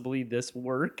possibly this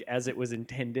work as it was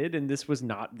intended, and this was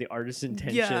not the artist's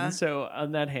intention. Yeah. So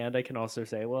on that hand, I can also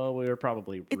say, well, we were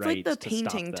probably It's right like the to painting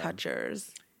stop them.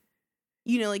 touchers.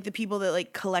 Like the people that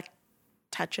like collect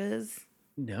touches.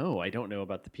 No, I don't know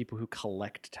about the people who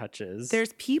collect touches.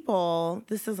 There's people,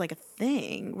 this is like a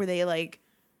thing where they like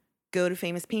go to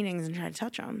famous paintings and try to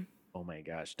touch them. Oh my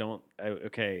gosh.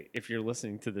 Okay. If you're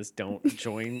listening to this, don't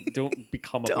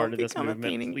become a Don't part of this become a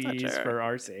movement, painting please, toucher. for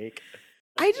our sake.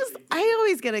 I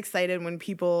always get excited when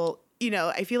people,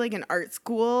 I feel like in art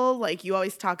school, like you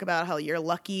always talk about how you're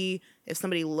lucky if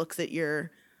somebody looks at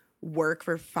your work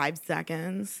for 5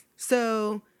 seconds.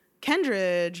 So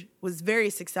Kendridge was very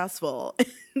successful.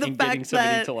 And getting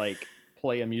somebody to like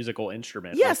play a musical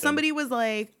instrument. Yeah, somebody was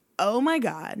like, oh my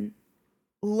God,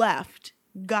 left,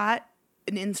 got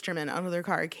an instrument out of their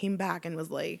car, came back and was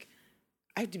like,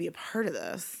 I have to be a part of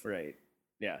this. Right.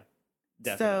 Yeah,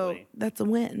 definitely. So that's a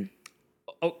win.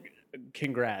 Oh,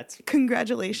 congrats.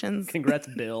 Congratulations. Congrats,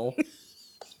 Bill.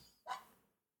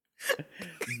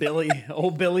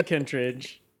 Old Billy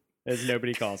Kentridge, as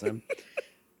nobody calls him.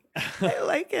 I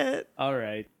like it. All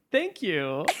right. Thank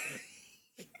you.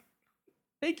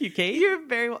 Thank you, Kate. You're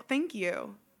very well. Thank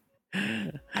you.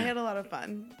 I had a lot of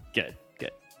fun. Good.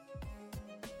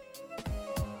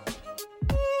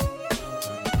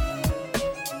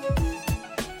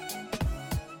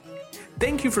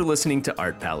 Thank you for listening to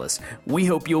Art Palace. We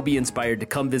hope you'll be inspired to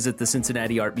come visit the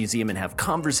Cincinnati Art Museum and have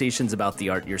conversations about the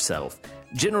art yourself.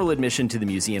 General admission to the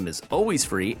museum is always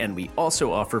free, and we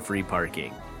also offer free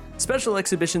parking. Special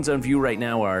exhibitions on view right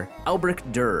now are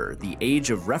Albrecht Dürer, The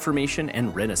Age of Reformation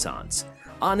and Renaissance,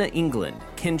 Anna England,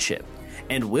 Kinship,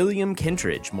 and William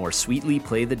Kentridge, More Sweetly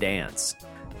Play the Dance.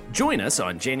 Join us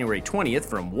on January 20th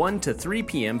from 1 to 3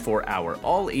 p.m. for our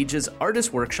all-ages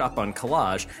artist workshop on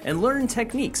collage and learn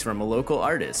techniques from a local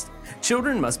artist.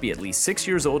 Children must be at least 6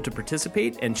 years old to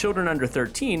participate, and children under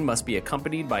 13 must be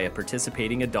accompanied by a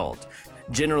participating adult.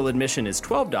 General admission is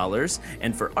 $12,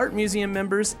 and for Art Museum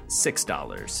members,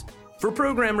 $6. For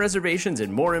program reservations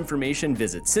and more information,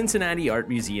 visit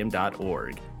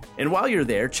cincinnatiartmuseum.org. And while you're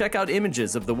there, check out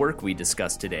images of the work we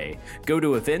discussed today. Go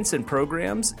to events and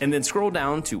programs, and then scroll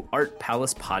down to Art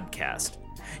Palace Podcast.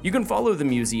 You can follow the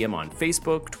museum on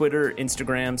Facebook, Twitter,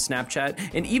 Instagram,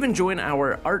 Snapchat, and even join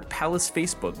our Art Palace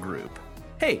Facebook group.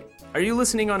 Hey, are you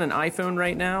listening on an iPhone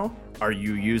right now? Are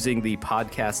you using the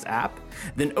podcast app?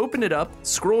 Then open it up,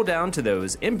 scroll down to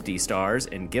those empty stars,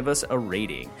 and give us a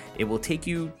rating. It will take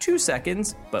you 2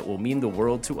 seconds, but will mean the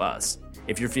world to us.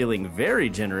 If you're feeling very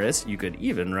generous, you could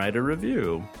even write a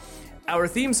review. Our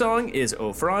theme song is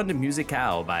Offrande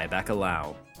Musicale by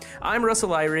Bacalao. I'm Russell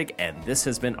Eyrig, and this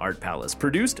has been Art Palace,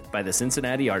 produced by the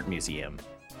Cincinnati Art Museum.